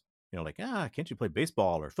things. Like, can't you play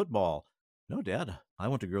baseball or football? No, Dad, I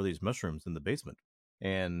want to grow these mushrooms in the basement.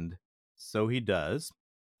 And so he does.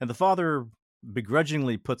 And the father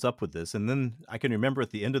begrudgingly puts up with this. And then I can remember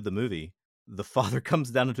at the end of the movie, the father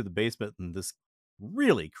comes down into the basement and this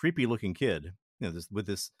really creepy looking kid, with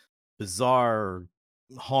this bizarre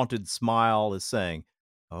haunted smile is saying,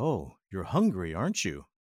 "Oh, you're hungry, aren't you?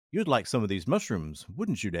 You'd like some of these mushrooms,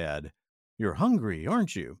 wouldn't you, Dad? You're hungry,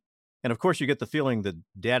 aren't you?" And of course, you get the feeling that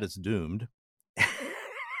Dad is doomed.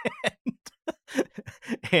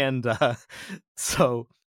 and so,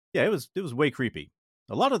 yeah, it was way creepy.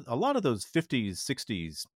 A lot of those 50s,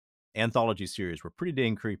 60s anthology series were pretty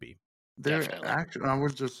dang creepy. Definitely. Actually, I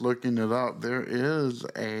was just looking it up. There is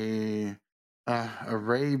a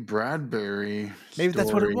Ray Bradbury Maybe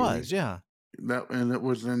that's what it story was. Yeah. and it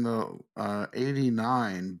was in the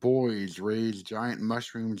 89. Boys raise giant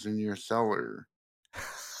mushrooms in your cellar.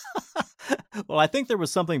 Well, I think there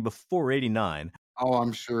was something before 89. Oh,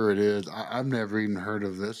 I'm sure it is. I've never even heard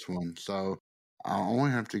of this one, so I'll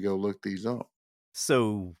only have to go look these up.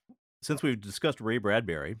 So, since we've discussed Ray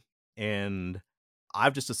Bradbury, and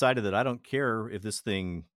I've just decided that I don't care if this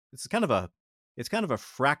thing it's kind of a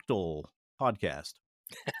fractal podcast.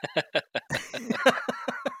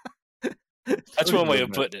 That's one way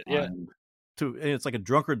of putting it. Yeah, It's like a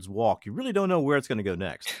drunkard's walk. You really don't know where it's going to go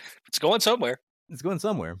next. it's going somewhere. It's going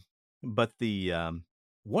somewhere. But the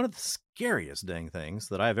one of the scariest dang things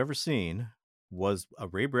that I've ever seen was a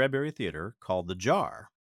Ray Bradbury theater called The Jar.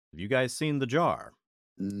 Have you guys seen The Jar?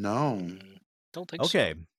 No. Don't think so.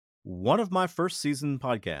 Okay. One of my first season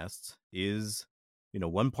podcasts is,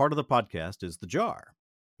 one part of the podcast is The Jar.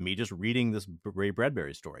 me just reading this Ray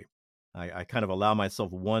Bradbury story. I kind of allow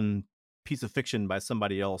myself one piece of fiction by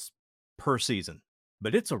somebody else per season.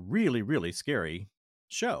 But it's a really, really scary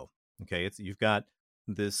show. Okay, you've got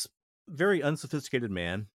this very unsophisticated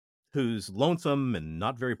man who's lonesome and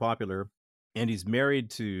not very popular, and he's married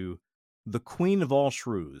to the queen of all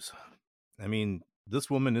shrews. I mean, this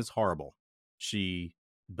woman is horrible. She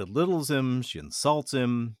belittles him, she insults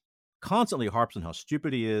him, constantly harps on how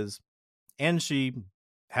stupid he is, and she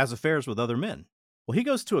has affairs with other men. Well, he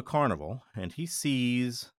goes to a carnival and he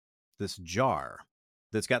sees this jar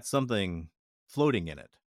that's got something floating in it.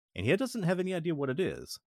 And he doesn't have any idea what it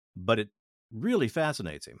is, but it really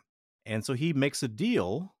fascinates him. And so he makes a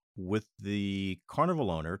deal with the carnival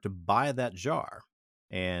owner to buy that jar.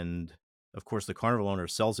 And of course, the carnival owner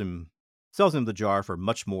sells him the jar for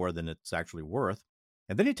much more than it's actually worth.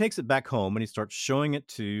 And then he takes it back home and he starts showing it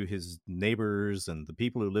to his neighbors and the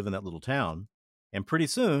people who live in that little town. And pretty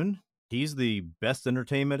soon, he's the best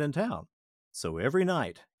entertainment in town. So every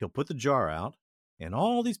night, he'll put the jar out, and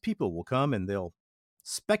all these people will come and they'll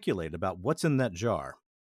speculate about what's in that jar.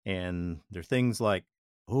 And there are things like,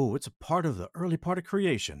 oh, it's a part of the early part of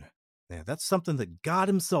creation. Yeah, that's something that God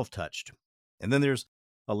himself touched. And then there's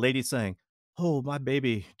a lady saying, oh, my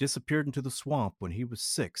baby disappeared into the swamp when he was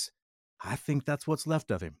 6. I think that's what's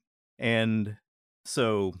left of him. And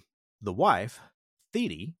so the wife,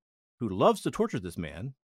 Thede, who loves to torture this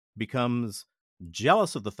man, becomes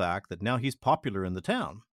jealous of the fact that now he's popular in the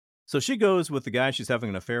town. So she goes with the guy she's having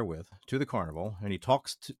an affair with to the carnival, and he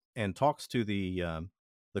talks to the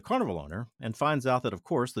carnival owner and finds out that, of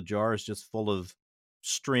course, the jar is just full of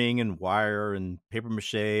string and wire and paper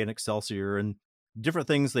mache and Excelsior and different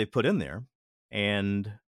things they've put in there,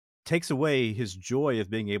 and takes away his joy of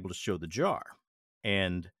being able to show the jar.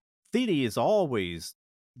 And Thede is always,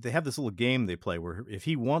 they have this little game they play where if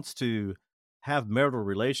he wants to have marital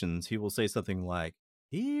relations, he will say something like,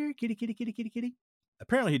 here, kitty, kitty, kitty, kitty, kitty.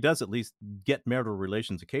 Apparently he does at least get marital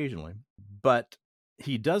relations occasionally, but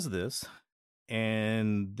he does this,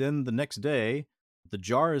 and then the next day, the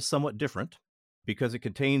jar is somewhat different because it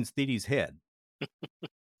contains Thede's head.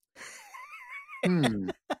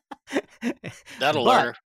 That'll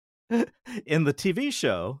learn her. In the TV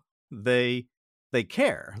show, they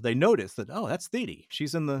care. They notice that, oh, that's Thede.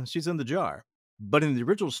 She's in the jar. But in the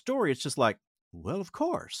original story, it's just like, well, of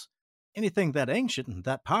course. Anything that ancient and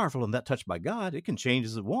that powerful and that touched by God, it can change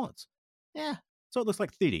as it wants. Yeah, so it looks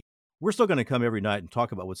like Thede. We're still going to come every night and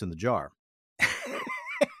talk about what's in the jar.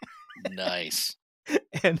 Nice.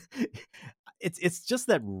 And it's just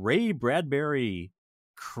that Ray Bradbury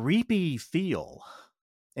creepy feel.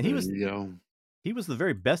 And he was the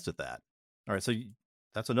very best at that. All right, so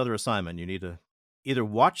that's another assignment. You need to either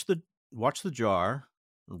watch the jar,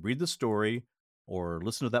 read the story, or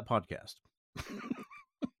listen to that podcast.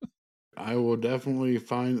 I will definitely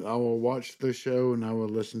I will watch the show and I will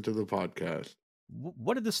listen to the podcast.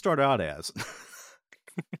 What did this start out as?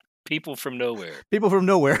 People from nowhere. People from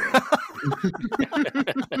nowhere.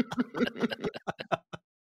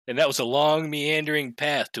 And that was a long, meandering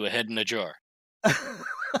path to a head in a jar.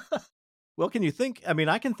 Well, can you think? I mean,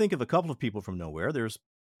 I can think of a couple of people from nowhere. There's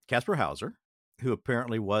Caspar Hauser, who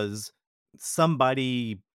apparently was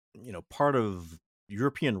somebody, part of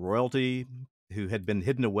European royalty who had been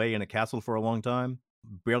hidden away in a castle for a long time,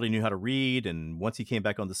 barely knew how to read, and once he came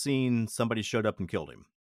back on the scene, somebody showed up and killed him.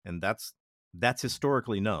 And that's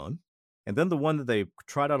historically known. And then the one that they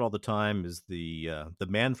tried out all the time is the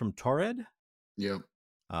man from Taured. Yep.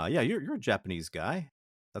 Yeah, you're a Japanese guy.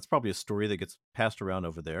 That's probably a story that gets passed around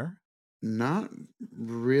over there. Not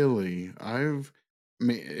really.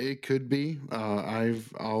 It could be.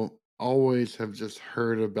 I'll always have just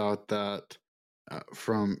heard about that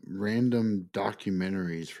from random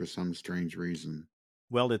documentaries for some strange reason.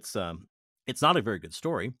 Well, it's not a very good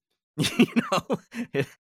story.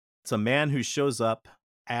 It's a man who shows up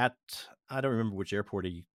at, I don't remember which airport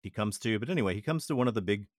he comes to, but anyway, he comes to one of the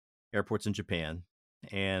big airports in Japan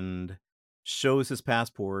and shows his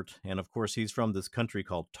passport. And of course, he's from this country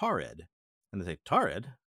called Taured. And they say, Taured?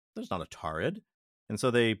 There's not a Taured. And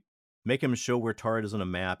so they make him show where Taured is on a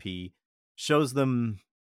map. He shows them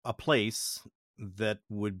a place that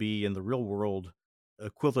would be in the real world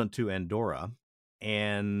equivalent to Andorra.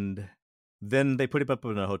 And then they put him up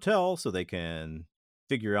in a hotel so they can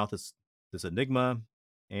figure out this enigma,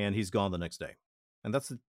 and he's gone the next day. And that's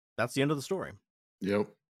the end of the story. Yep.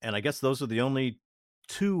 And I guess those are the only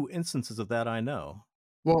 2 instances of that I know.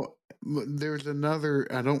 Well, there's another,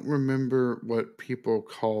 I don't remember what people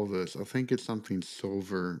call this. I think it's something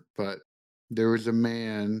silver, but there was a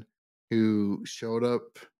man who showed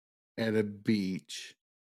up at a beach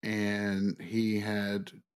and he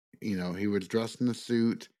had he was dressed in a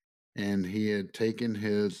suit, and he had taken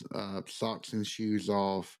his socks and shoes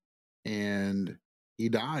off, and he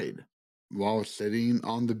died while sitting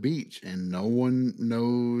on the beach, and no one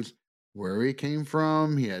knows where he came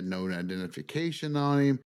from. He had no identification on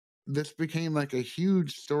him. This became like a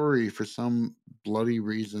huge story for some bloody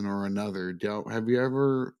reason or another. Have you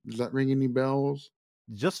ever, does that ring any bells?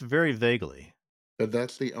 Just very vaguely. But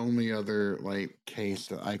that's the only other case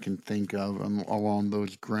that I can think of along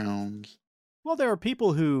those grounds. Well, there are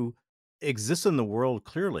people who exist in the world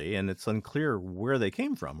clearly, and it's unclear where they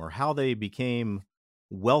came from or how they became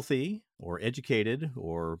wealthy or educated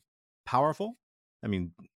or powerful. I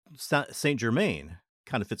mean, Saint Germain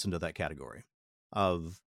kind of fits into that category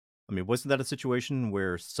wasn't that a situation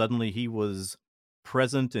where suddenly he was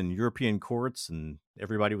present in European courts and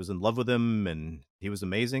everybody was in love with him and he was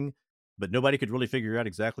amazing, but nobody could really figure out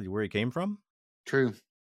exactly where he came from? True.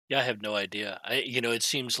 Yeah, I have no idea. It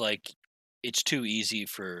seems like it's too easy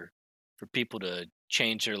for people to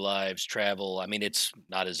change their lives, travel. I mean, it's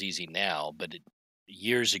not as easy now, but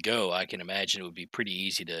years ago, I can imagine it would be pretty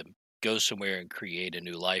easy to go somewhere and create a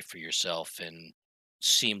new life for yourself and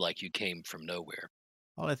seem like you came from nowhere.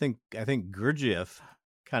 Well, I think Gurdjieff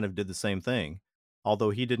kind of did the same thing, although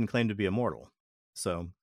he didn't claim to be immortal. So,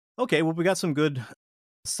 okay, well, we got some good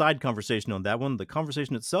side conversation on that one. The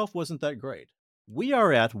conversation itself wasn't that great. We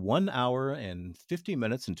are at 1 hour and 50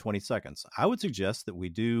 minutes and 20 seconds. I would suggest that we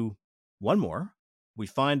do one more. We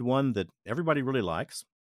find one that everybody really likes,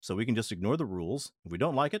 so we can just ignore the rules. If we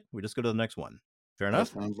don't like it, we just go to the next one. Fair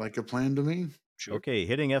enough? That sounds like a plan to me. Sure. Okay,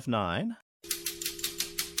 hitting F9.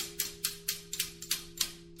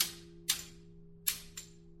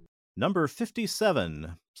 Number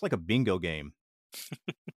 57. It's like a bingo game.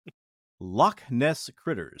 Loch Ness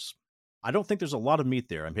Critters. I don't think there's a lot of meat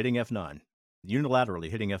there. I'm hitting F9. Unilaterally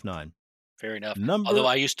hitting F9. Fair enough. Although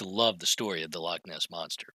I used to love the story of the Loch Ness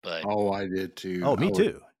Monster. But Oh, I did too. Oh, me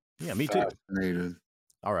too. Yeah, me too. Fascinated.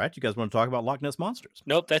 All right, you guys want to talk about Loch Ness Monsters?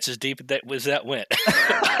 Nope, that's as deep as that went.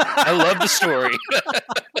 I love the story.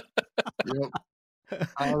 Yep.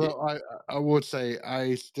 Although I would say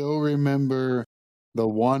I still remember the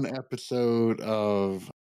one episode of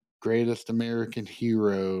Greatest American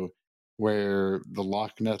Hero where the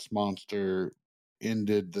Loch Ness Monster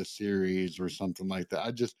ended the series or something like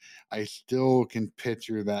that. I still can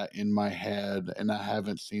picture that in my head, and I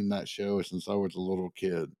haven't seen that show since I was a little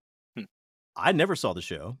kid. I never saw the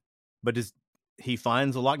show, but he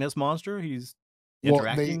finds a Loch Ness Monster? He's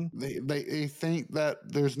interacting? Well, they think that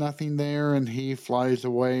there's nothing there, and he flies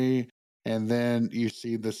away, and then you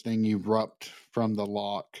see this thing erupt from the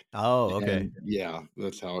loch. Oh, okay. And yeah,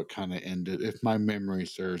 that's how it kind of ended, if my memory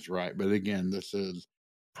serves right. But again, this is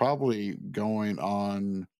probably going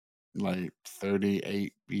on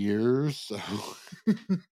 38 years. So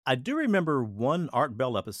I do remember one Art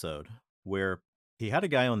Bell episode where he had a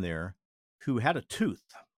guy on there who had a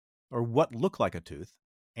tooth, or what looked like a tooth,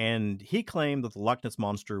 and he claimed that the Loch Ness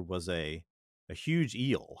Monster was a huge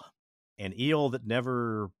eel, an eel that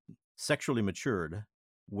never sexually matured,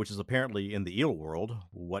 which is apparently in the eel world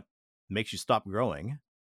what makes you stop growing.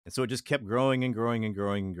 And so it just kept growing and growing and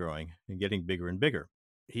growing and growing and getting bigger and bigger.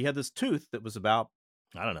 He had this tooth that was about,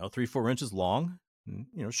 3-4 inches long,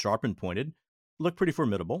 sharp and pointed, looked pretty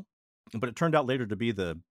formidable, but it turned out later to be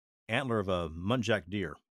the antler of a muntjac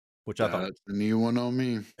deer, which I thought... That's a new one on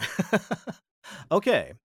me.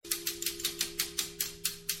 Okay.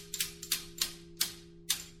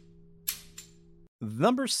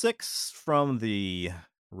 Number 6 from the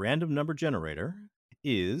random number generator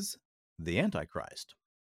is the Antichrist.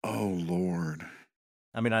 Oh, Lord.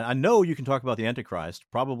 I mean, I know you can talk about the Antichrist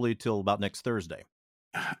probably till about next Thursday.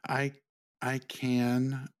 I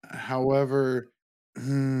can. However,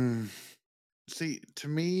 see, to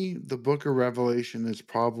me, the Book of Revelation is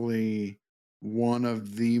probably one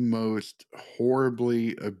of the most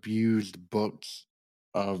horribly abused books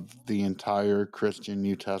of the entire Christian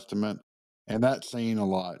New Testament. And that's saying a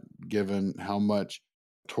lot, given how much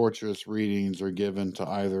torturous readings are given to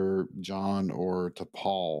either John or to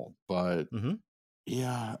Paul. But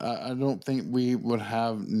yeah, I don't think we would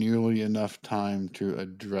have nearly enough time to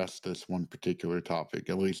address this one particular topic,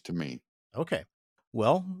 at least to me. Okay.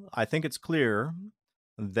 Well, I think it's clear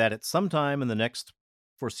that at some time in the next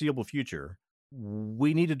foreseeable future,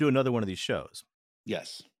 we need to do another one of these shows.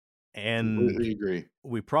 Yes. And completely agree.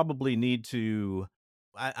 We probably need to...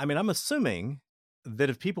 I'm assuming that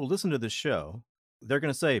if people listen to this show, they're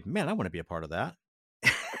going to say, man, I want to be a part of that.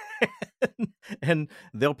 And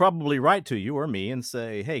they'll probably write to you or me and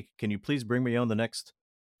say, hey, can you please bring me on the next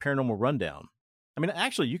Paranormal Rundown? I mean,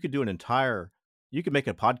 actually, you could make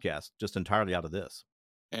a podcast just entirely out of this.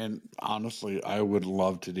 And honestly, I would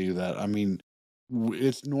love to do that. I mean,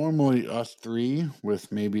 it's normally us three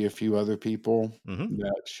with maybe a few other people Mm-hmm.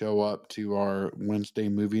 that show up to our Wednesday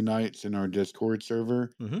movie nights in our Discord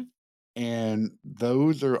server. Mm-hmm. And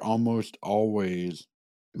those are almost always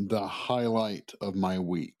the highlight of my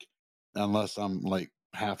week, unless I'm like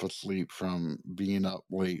half asleep from being up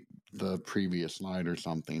late the previous night or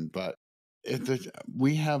something. But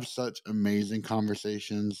we have such amazing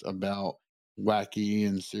conversations about wacky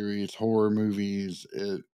and serious horror movies.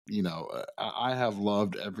 I have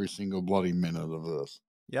loved every single bloody minute of this.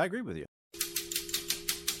 Yeah, I agree with you.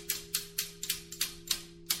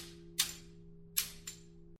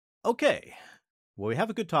 Okay. Well, we have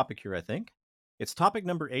a good topic here, I think. It's topic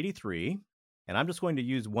number 83, and I'm just going to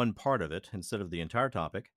use one part of it instead of the entire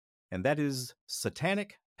topic, and that is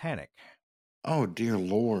satanic panic. Oh dear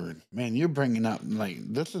Lord, man, you're bringing up like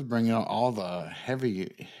this is bringing out all the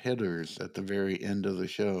heavy hitters at the very end of the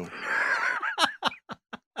show.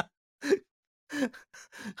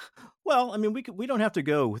 Well, I mean, we don't have to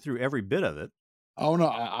go through every bit of it. Oh no,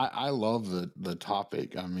 I love the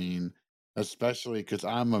topic. I mean, especially because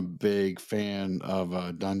I'm a big fan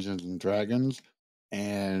of Dungeons and Dragons,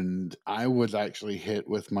 and I was actually hit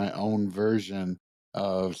with my own version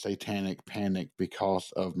of Satanic Panic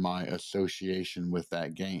because of my association with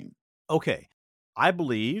that game. Okay. I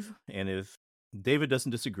believe, and if David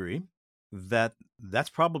doesn't disagree, that that's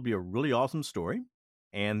probably a really awesome story,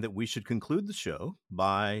 and that we should conclude the show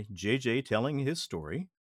by JJ telling his story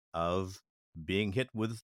of being hit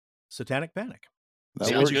with satanic panic. That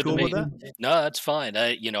Sounds works You good to cool me. with that? No, that's fine.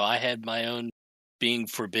 I had my own being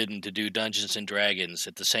forbidden to do Dungeons and Dragons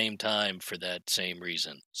at the same time for that same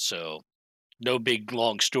reason. So no big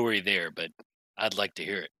long story there, but I'd like to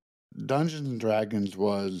hear it. Dungeons and Dragons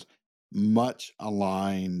was much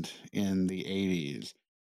aligned in the 80s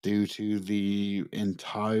due to the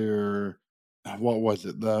entire what was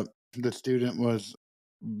it? The student was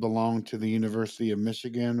belonged to the University of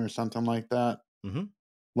Michigan or something like that. Mm-hmm.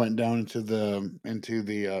 Went down into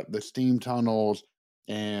the steam tunnels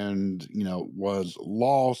and was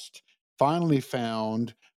lost, finally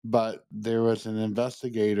found, but there was an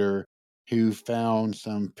investigator who found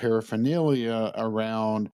some paraphernalia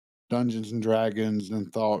around Dungeons and Dragons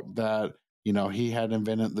and thought that he had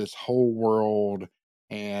invented this whole world,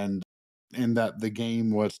 and that the game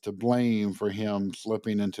was to blame for him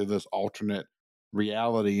slipping into this alternate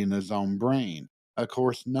reality in his own brain. Of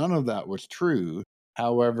course, none of that was true.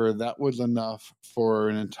 However, that was enough for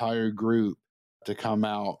an entire group to come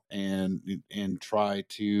out and try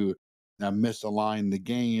to misalign the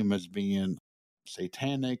game as being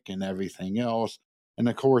satanic and everything else. And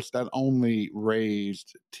of course, that only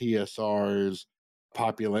raised TSR's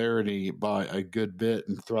popularity by a good bit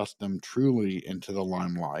and thrust them truly into the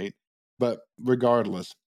limelight. But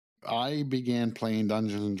regardless, I began playing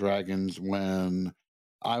Dungeons and Dragons when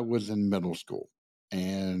I was in middle school,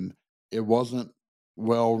 and it wasn't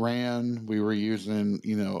well ran. We were using,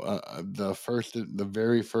 the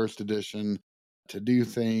very first edition to do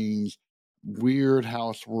things, weird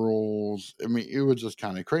house rules. I mean, it was just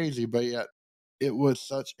kind of crazy, but yet it was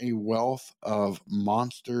such a wealth of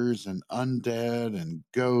monsters and undead and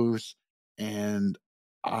ghosts, and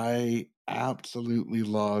I absolutely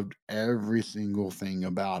loved every single thing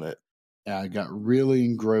about it. I got really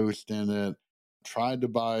engrossed in it, tried to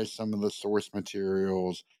buy some of the source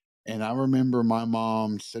materials, and I remember my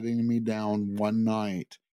mom sitting me down one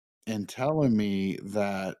night and telling me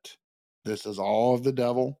that this is all of the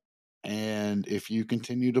devil, and if you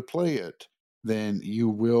continue to play it, then you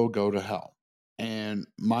will go to hell. And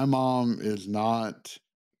my mom is not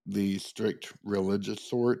the strict religious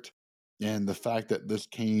sort. And the fact that this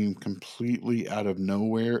came completely out of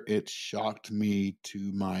nowhere, it shocked me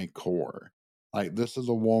to my core. Like, this is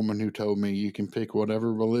a woman who told me you can pick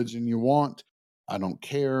whatever religion you want. I don't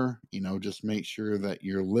care. Just make sure that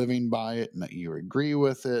you're living by it and that you agree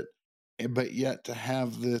with it. But yet to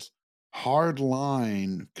have this hard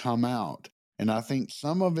line come out. And I think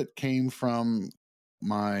some of it came from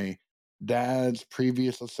my dad's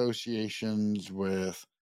previous associations with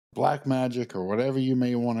black magic or whatever you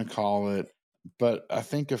may want to call it. But I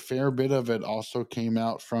think a fair bit of it also came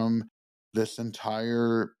out from this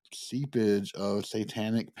entire seepage of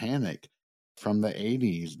satanic panic from the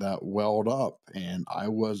 80s that welled up. And I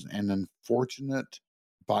was an unfortunate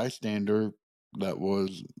bystander that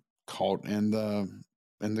was caught in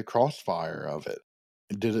the crossfire of it.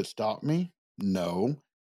 Did it stop me? No.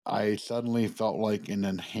 I suddenly felt like an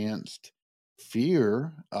enhanced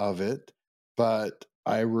fear of it, but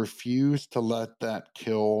I refused to let that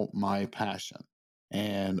kill my passion.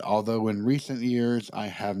 And although in recent years I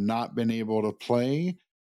have not been able to play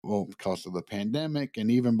well, because of the pandemic.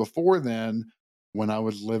 And even before then, when I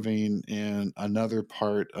was living in another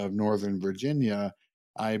part of Northern Virginia,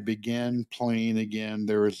 I began playing again.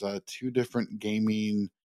 There was two different gaming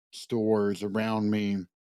stores around me,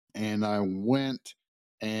 and I went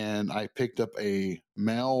and I picked up a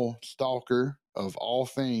male stalker of all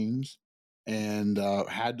things, and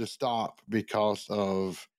had to stop because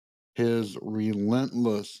of his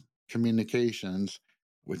relentless communications,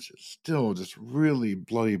 which is still just really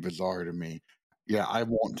bloody bizarre to me. Yeah, I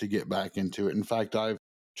want to get back into it. In fact, I've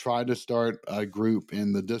tried to start a group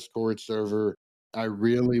in the Discord server. I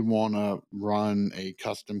really want to run a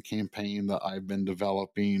custom campaign that I've been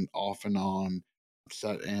developing off and on,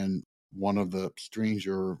 set in one of the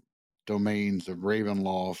stranger domains of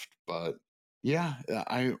Ravenloft. But yeah,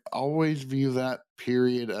 I always view that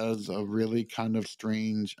period as a really kind of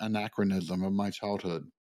strange anachronism of my childhood.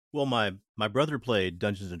 Well, my brother played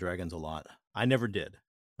Dungeons and Dragons a lot. I never did.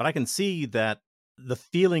 But I can see that the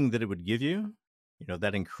feeling that it would give you,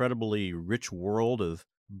 that incredibly rich world of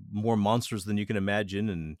more monsters than you can imagine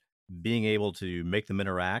and being able to make them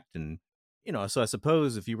interact and so I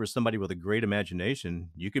suppose if you were somebody with a great imagination,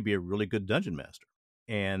 you could be a really good dungeon master.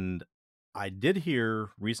 And I did hear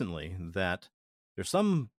recently that there's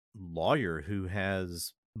some lawyer who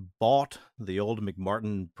has bought the old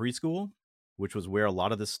McMartin preschool, which was where a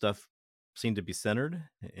lot of this stuff seemed to be centered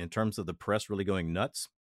in terms of the press really going nuts.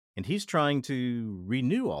 And he's trying to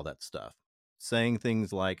renew all that stuff, saying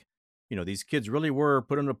things like, these kids really were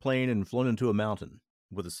put on a plane and flown into a mountain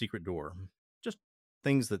with a secret door. Just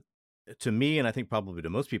things that to me, and I think probably to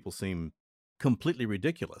most people, seem completely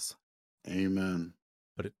ridiculous. Amen.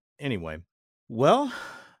 But anyway, well,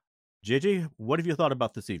 JJ, what have you thought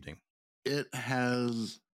about this evening?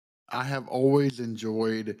 I have always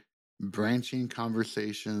enjoyed branching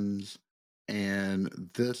conversations, and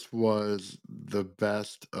this was the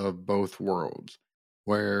best of both worlds,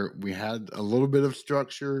 where we had a little bit of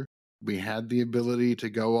structure, we had the ability to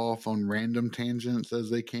go off on random tangents as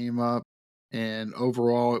they came up, and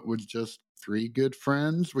overall, it was just three good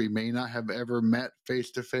friends. We may not have ever met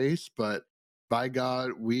face to face, but by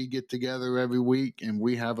God, we get together every week and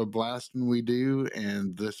we have a blast when we do.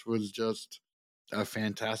 And this was just a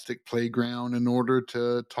fantastic playground in order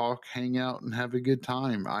to talk, hang out, and have a good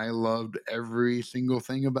time. I loved every single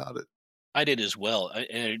thing about it. I did as well.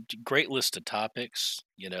 And a great list of topics,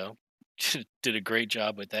 did a great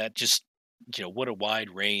job with that. Just, what a wide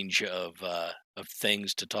range of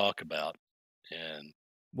things to talk about. And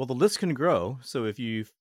well, the list can grow. So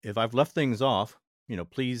if I've left things off,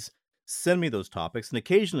 please send me those topics. And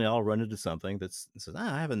occasionally I'll run into something that says,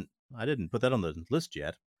 I didn't put that on the list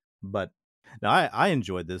yet. But now I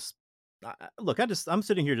enjoyed this. Look, I'm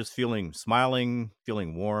sitting here just smiling,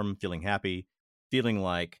 feeling warm, feeling happy, feeling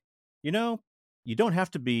like, you don't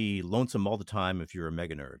have to be lonesome all the time if you're a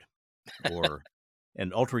mega nerd or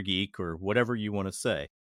an ultra geek or whatever you want to say.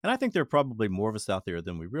 And I think there are probably more of us out there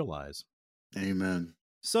than we realize. Amen.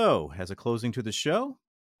 So, as a closing to the show,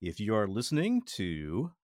 if you are listening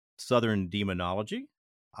to Southern Demonology,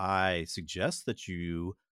 I suggest that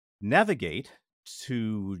you navigate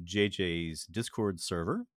to JJ's Discord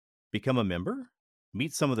server, become a member,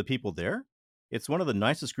 meet some of the people there. It's one of the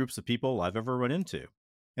nicest groups of people I've ever run into.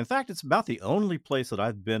 In fact, it's about the only place that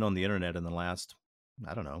I've been on the internet in the last,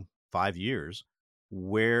 5 years,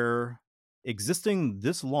 where existing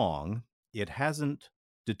this long, it hasn't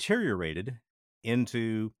deteriorated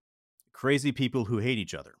into crazy people who hate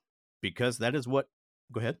each other. Because that is what...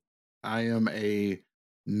 Go ahead. I am a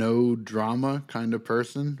no drama kind of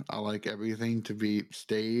person. I like everything to be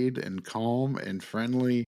staid and calm and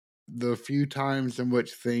friendly. The few times in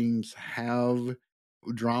which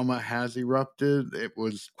drama has erupted, it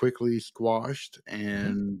was quickly squashed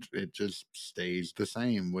and it just stays the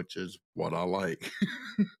same, which is what I like.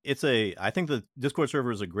 I think the Discord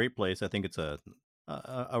server is a great place. I think it's a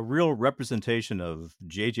real representation of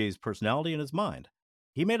JJ's personality and his mind.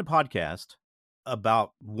 He made a podcast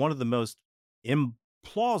about one of the most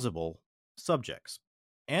implausible subjects.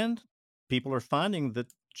 And people are finding that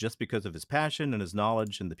just because of his passion and his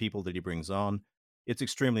knowledge and the people that he brings on, it's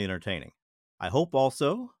extremely entertaining. I hope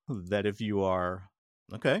also that if you are...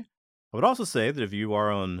 Okay. I would also say that if you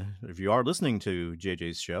are listening to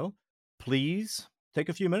JJ's show, please take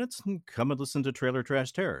a few minutes and come and listen to Trailer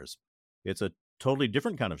Trash Terrors. It's a totally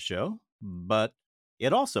different kind of show, but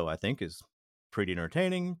it also, I think, is pretty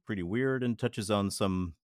entertaining, pretty weird, and touches on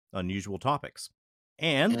some unusual topics.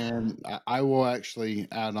 And I will actually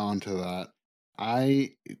add on to that.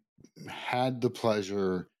 I had the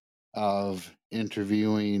pleasure of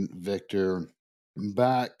interviewing Victor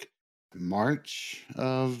back March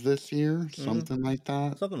of this year, something like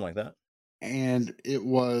that. Something like that. And it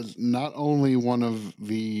was not only one of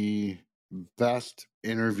the best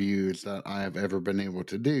interviews that I have ever been able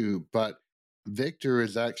to do, but Victor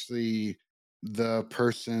is actually the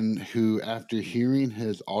person who, after hearing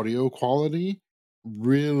his audio quality,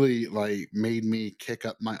 really like made me kick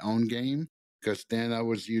up my own game. Because then I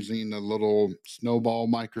was using a little snowball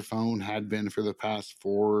microphone, had been for the past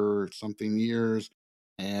 4 something years.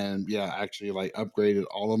 And yeah, actually like upgraded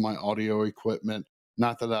all of my audio equipment.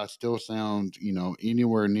 Not that I still sound,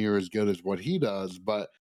 anywhere near as good as what he does, but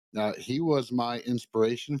he was my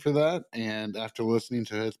inspiration for that. And after listening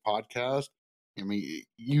to his podcast, I mean,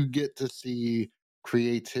 you get to see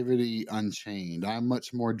creativity unchained. I'm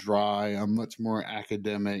much more dry, I'm much more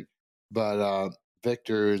academic, but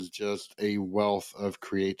Victor is just a wealth of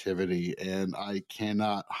creativity, and I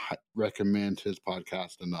cannot recommend his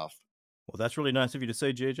podcast enough. Well, that's really nice of you to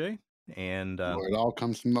say, JJ. And Well, it all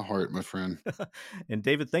comes from the heart, my friend. and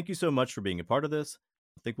David, thank you so much for being a part of this.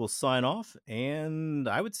 I think we'll sign off, and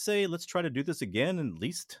I would say let's try to do this again at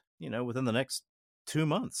least, within the next 2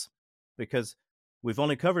 months, because we've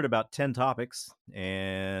only covered about 10 topics,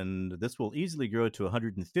 and this will easily grow to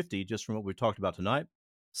 150 just from what we talked about tonight.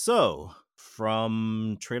 So,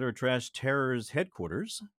 from Trailer Trash Terror's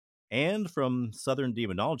headquarters and from Southern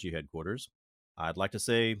Demonology headquarters, I'd like to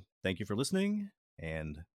say thank you for listening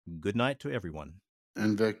and good night to everyone.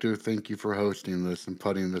 And Victor, thank you for hosting this and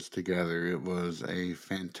putting this together. It was a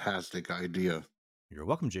fantastic idea. You're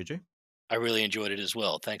welcome, JJ. I really enjoyed it as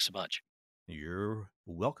well. Thanks so much. You're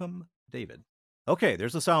welcome, David. Okay,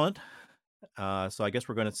 there's the silent. So I guess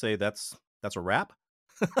we're going to say that's a wrap.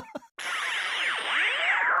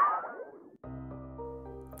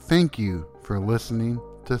 Thank you for listening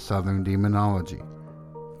to Southern Demonology.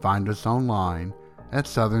 Find us online at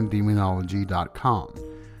southerndemonology.com,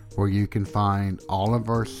 where you can find all of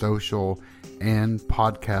our social and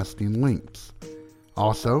podcasting links.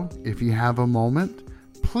 Also, if you have a moment,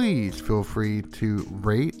 please feel free to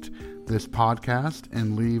rate this podcast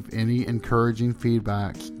and leave any encouraging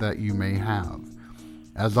feedbacks that you may have.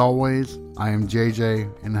 As always, I am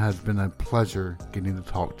JJ, and it has been a pleasure getting to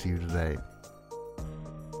talk to you today.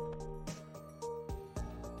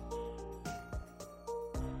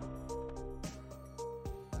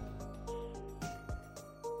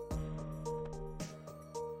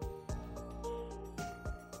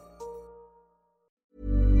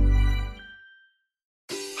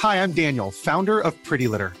 Hi, I'm Daniel, founder of Pretty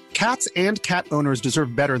Litter. Cats and cat owners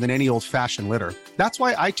deserve better than any old-fashioned litter. That's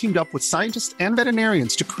why I teamed up with scientists and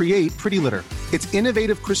veterinarians to create Pretty Litter. Its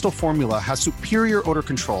innovative crystal formula has superior odor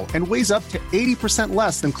control and weighs up to 80%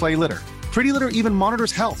 less than clay litter. Pretty Litter even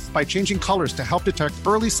monitors health by changing colors to help detect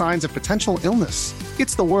early signs of potential illness.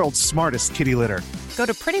 It's the world's smartest kitty litter. Go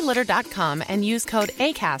to prettylitter.com and use code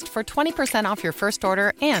ACAST for 20% off your first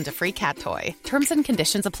order and a free cat toy. Terms and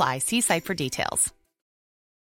conditions apply. See site for details.